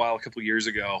France for a while, a couple years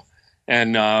ago,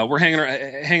 and we're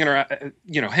hanging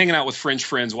out with French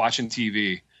friends, watching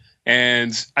TV,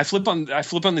 and I flip on the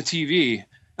TV.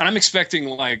 And I'm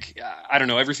expecting I don't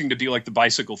know, everything to be like The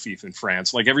Bicycle Thief in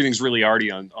France. Everything's really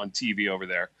arty on TV over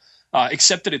there,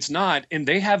 except that it's not. And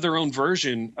they have their own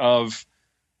version of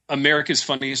America's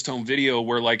Funniest Home Video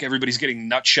where everybody's getting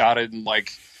nut-shotted and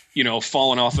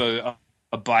falling off a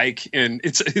bike, and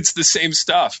it's the same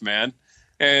stuff, man.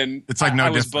 And it's no I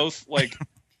was different. both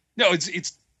no,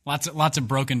 it's lots of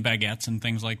broken baguettes and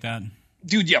things like that.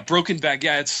 Dude, yeah, broken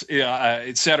baguettes,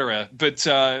 etc. But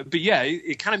yeah,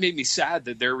 it kind of made me sad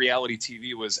that their reality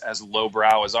TV was as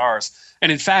lowbrow as ours.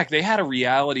 And in fact, they had a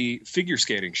reality figure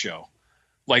skating show.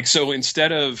 So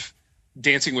instead of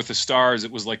Dancing with the Stars, it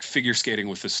was figure skating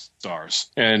with the stars.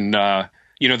 And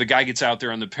the guy gets out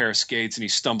there on the pair of skates and he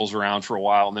stumbles around for a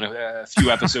while, and then a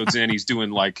few episodes in, he's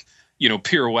doing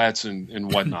pirouettes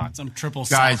and whatnot. Some triple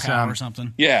salchow or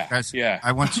something. Yeah. Guys, yeah.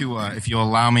 I want to, if you'll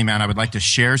allow me, man, I would like to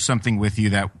share something with you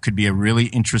that could be a really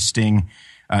interesting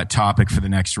topic for the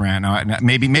next rant. Now,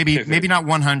 maybe not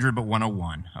 100, but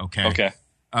 101. Okay. Okay.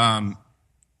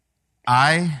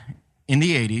 I, in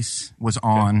the 80s, was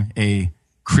on a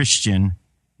Christian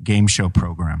game show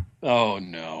program. Oh,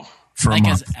 no. For a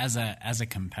month. As a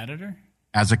competitor?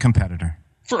 As a competitor.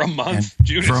 For a month?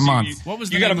 Judas, for a month. What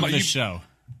was the name of this show?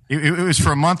 It was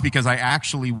for a month because I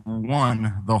actually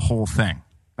won the whole thing.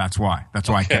 That's why.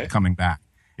 I kept coming back.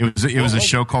 It was a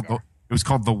show called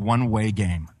The One Way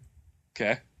Game.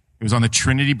 Okay. It was on the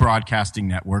Trinity Broadcasting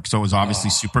Network, so it was obviously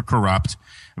super corrupt.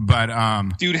 But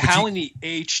dude, how in the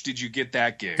H did you get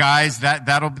that gig? Guys,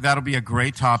 that'll be a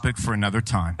great topic for another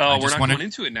time. Oh, we're not going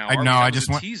into it now. I just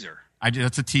want teaser.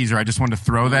 That's a teaser. I just wanted to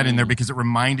throw that in there because it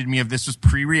reminded me of this was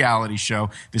pre-reality show.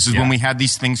 This is when we had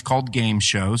these things called game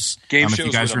shows. If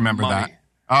you guys remember that.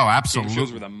 Oh, absolutely. Game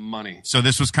shows were the money. So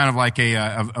this was kind of like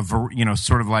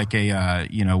sort of like a,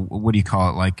 what do you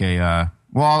call it? Like a,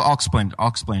 I'll explain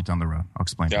it down the road. I'll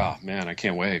explain it. Oh, man, I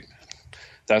can't wait.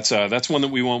 That's one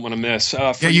that we won't want to miss.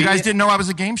 You guys didn't know I was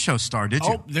a game show star, did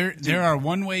you? Oh, there are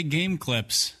one-way game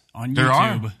clips on YouTube. There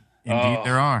are. Indeed,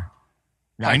 there are.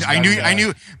 Yeah, I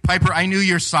knew, Piper, I knew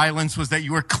your silence was that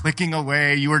you were clicking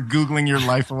away. You were Googling your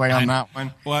life away on that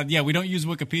one. Well, yeah, we don't use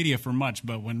Wikipedia for much,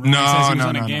 but when Rory says he was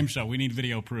on a game show, we need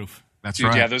video proof. That's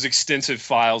right. Yeah, those extensive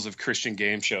files of Christian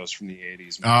game shows from the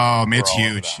 80s. Man, it's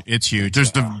huge. It's huge.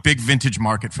 There's the big vintage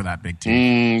market for that big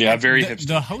team. Very hipster.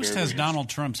 The host has Donald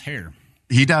Trump's hair.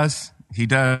 He does. He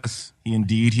does.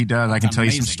 He does. I can tell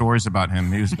you some stories about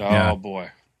him. He was,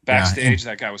 boy. Backstage,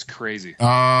 that guy was crazy.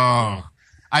 Oh.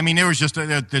 I mean, it was just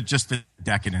the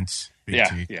decadence.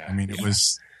 Yeah. I mean, it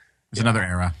was another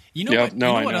era. You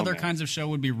know what other kinds of show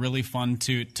would be really fun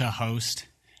to host?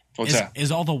 What's that? Is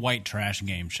all the white trash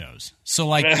game shows. So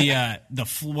like the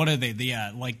what are they?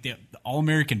 The like the All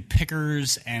American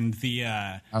Pickers and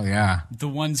the the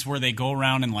ones where they go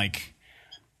around and like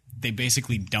they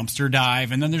basically dumpster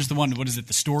dive, and then there's the one, what is it,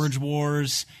 the Storage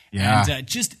Wars? Yeah. And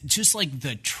just like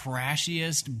the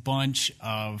trashiest bunch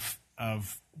of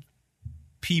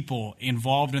people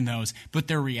involved in those, but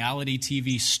they're reality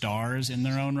TV stars in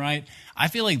their own right. I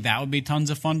feel like that would be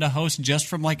tons of fun to host, just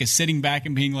from like a sitting back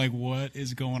and being like, what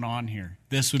is going on here?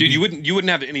 This would be... you wouldn't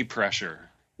have any pressure.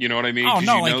 You know what I mean? Oh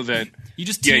no, you know that you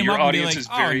just team your up and audience be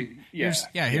like, is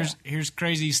very here's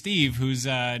Crazy Steve who's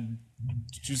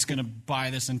just going to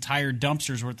buy this entire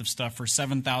dumpster's worth of stuff for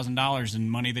 $7,000 in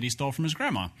money that he stole from his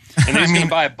grandma. And then he's going to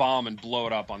buy a bomb and blow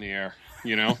it up on the air.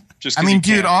 You know,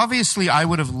 dude, obviously I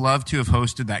would have loved to have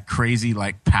hosted that crazy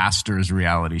like pastors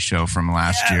reality show from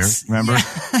last year. Remember?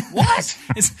 What?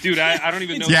 Dude, I don't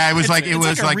even know. Yeah, it was like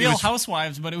Real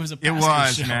Housewives, but it was a pastor It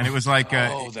was, show. man. It was like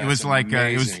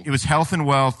amazing. it was health and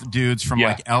wealth dudes from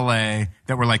like LA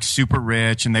that were like super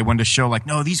rich, and they wanted to show like,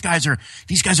 no, these guys are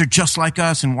just like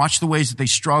us, and watch the ways that they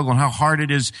struggle and how hard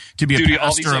it is to be a pastor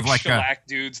all these, of like shellac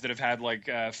dudes that have had like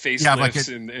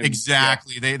facelifts and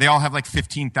exactly. They all have like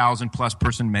 15,000 plus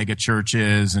person mega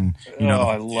churches, and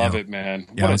I love it, man.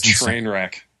 What a train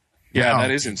wreck.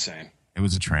 That is insane. It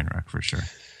was a train wreck for sure.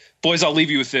 Boys, I'll leave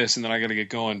you with this and then I got to get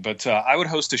going, but I would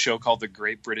host a show called The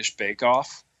Great British Bake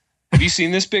Off. Have you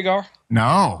seen this, Big R?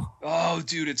 No. Oh,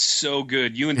 dude, it's so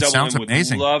good. You and Double M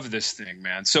would love this thing,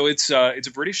 man. So it's a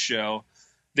British show.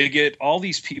 They get all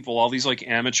these people, all these like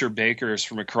amateur bakers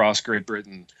from across Great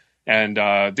Britain, and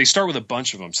they start with a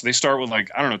bunch of them. So they start with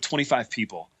 25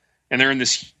 people, and they're in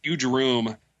this huge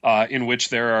room in which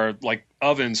there are like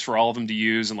ovens for all of them to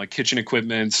use and like kitchen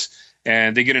equipments,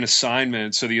 and they get an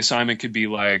assignment. So the assignment could be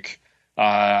like,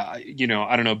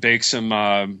 bake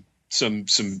some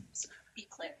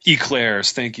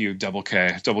eclairs. Thank you, Double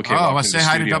K. Double K. Oh, let's say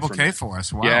hi to Double K for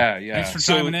us. Wow. Yeah. Thanks for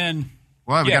chiming in.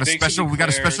 Well, we got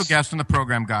a special guest on the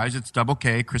program, guys. It's Double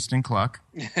K, Kristen Cluck.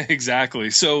 Exactly.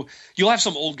 So you'll have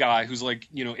some old guy who's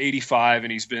 85,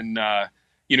 and he's been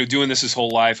doing this his whole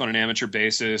life on an amateur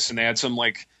basis, and they had some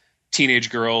like teenage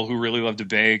girl who really loved to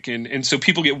bake, and so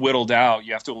people get whittled out.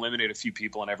 You have to eliminate a few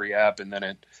people on every app, and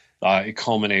then it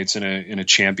culminates in a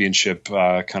championship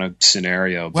kind of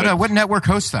scenario. What network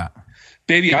hosts that?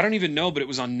 Baby, I don't even know, but it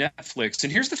was on Netflix.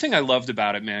 And here's the thing I loved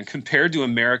about it, man. Compared to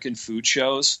American food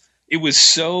shows, it was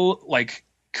so like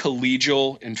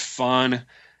collegial and fun,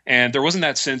 and there wasn't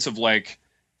that sense of like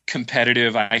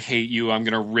competitive, I hate you, I'm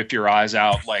gonna rip your eyes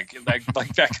out, like that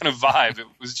kind of vibe. It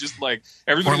was just like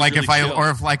everybody. Or like really if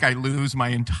I lose, my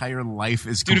entire life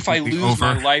is dude. If I lose, over.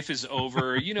 My life is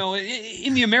over.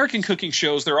 In the American cooking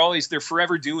shows, they're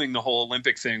forever doing the whole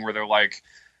Olympic thing where they're like,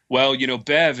 well,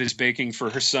 Bev is baking for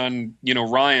her son,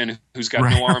 Ryan, who's got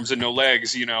no arms and no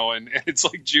legs, and it's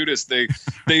like Judas. They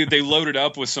load it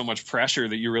up with so much pressure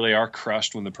that you really are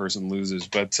crushed when the person loses.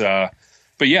 But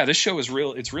yeah, this show is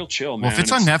real. It's real chill, man. Well, if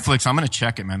it's on Netflix, I'm going to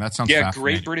check it, man. That sounds fascinating.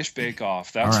 Great British Bake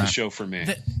Off. That's the show for me.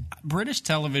 British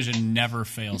television never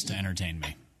fails to entertain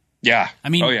me. Yeah. I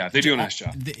mean, they do a nice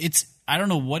job. I don't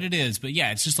know what it is, but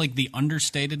yeah, it's just like the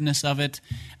understatedness of it.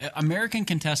 American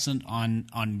contestant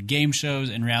on game shows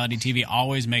and reality TV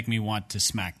always make me want to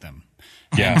smack them.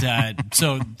 Yeah. And,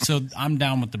 so I'm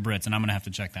down with the Brits, and I'm going to have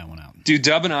to check that one out. Dude,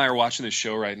 Dub and I are watching this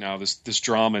show right now, this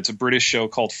drama. It's a British show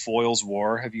called Foyle's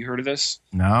War. Have you heard of this?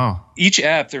 No. Each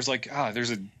ep, there's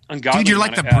an ungodly dude, you're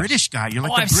like the Fs. British guy. You're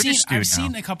like the British dude I've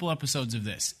seen a couple episodes of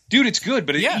this. Dude, it's good,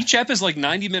 but each ep is like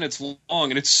 90 minutes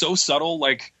long, and it's so subtle.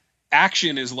 Like,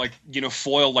 action is like,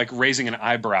 foil, like raising an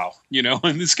eyebrow,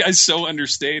 and this guy's so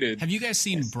understated. Have you guys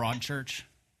seen Broadchurch?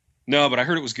 No, but I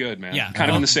heard it was good, man. Yeah, kind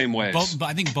of in the same ways. But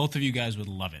I think both of you guys would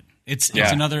love it. It's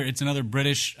another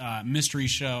British mystery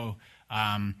show,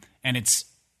 and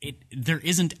there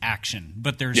isn't action,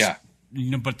 but there's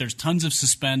but there's tons of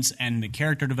suspense and the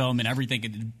character development, everything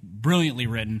is brilliantly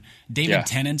written. David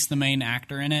Tennant's the main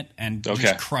actor in it, and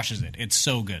just crushes it. It's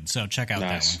so good. So check out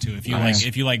that one too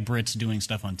if you like Brits doing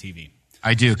stuff on TV.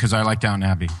 I do, because I like Downton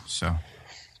Abbey. So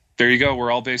there you go.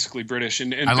 We're all basically British,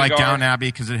 and I like Downton Abbey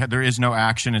because there is no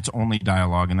action; it's only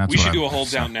dialogue, and we should do a whole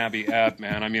Downton Abbey ep,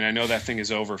 man. I mean, I know that thing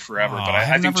is over forever, but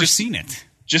I think never seen it.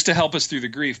 Just to help us through the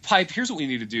grief, Pipe, here's what we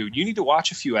need to do. You need to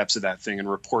watch a few eps of that thing and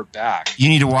report back. You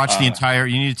need to watch the entire.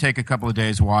 You need to take a couple of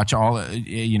days, watch all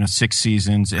 6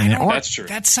 seasons. And that's true.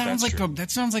 That sounds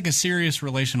like a serious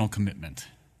relational commitment.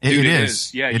 Dude, it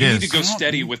is. Yeah, you need to go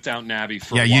steady with Downton Abbey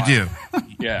for a while. You do.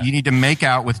 Yeah, you need to make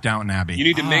out with Downton Abbey. You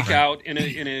need to make out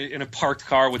in a parked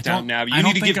car with Downton Abbey. I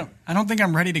don't think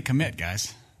I'm ready to commit,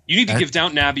 guys. You need to give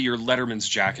Downton Abbey your Letterman's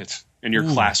jacket and your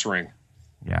class ring.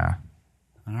 Yeah.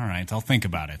 All right, I'll think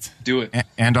about it. Do it.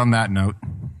 And on that note,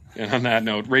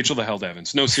 Rachel the Held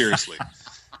Evans. No, seriously,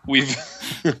 we've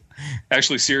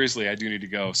actually seriously, I do need to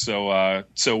go. So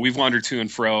we've wandered to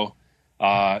and fro.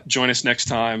 Join us next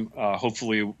time,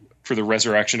 hopefully for the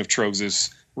resurrection of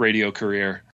Trogs' radio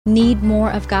career. Need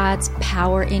more of God's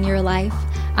power in your life?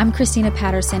 I'm Christina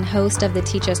Patterson, host of the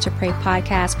Teach Us to Pray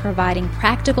podcast, providing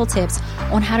practical tips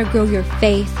on how to grow your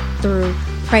faith through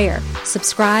prayer.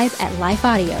 Subscribe at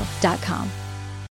lifeaudio.com.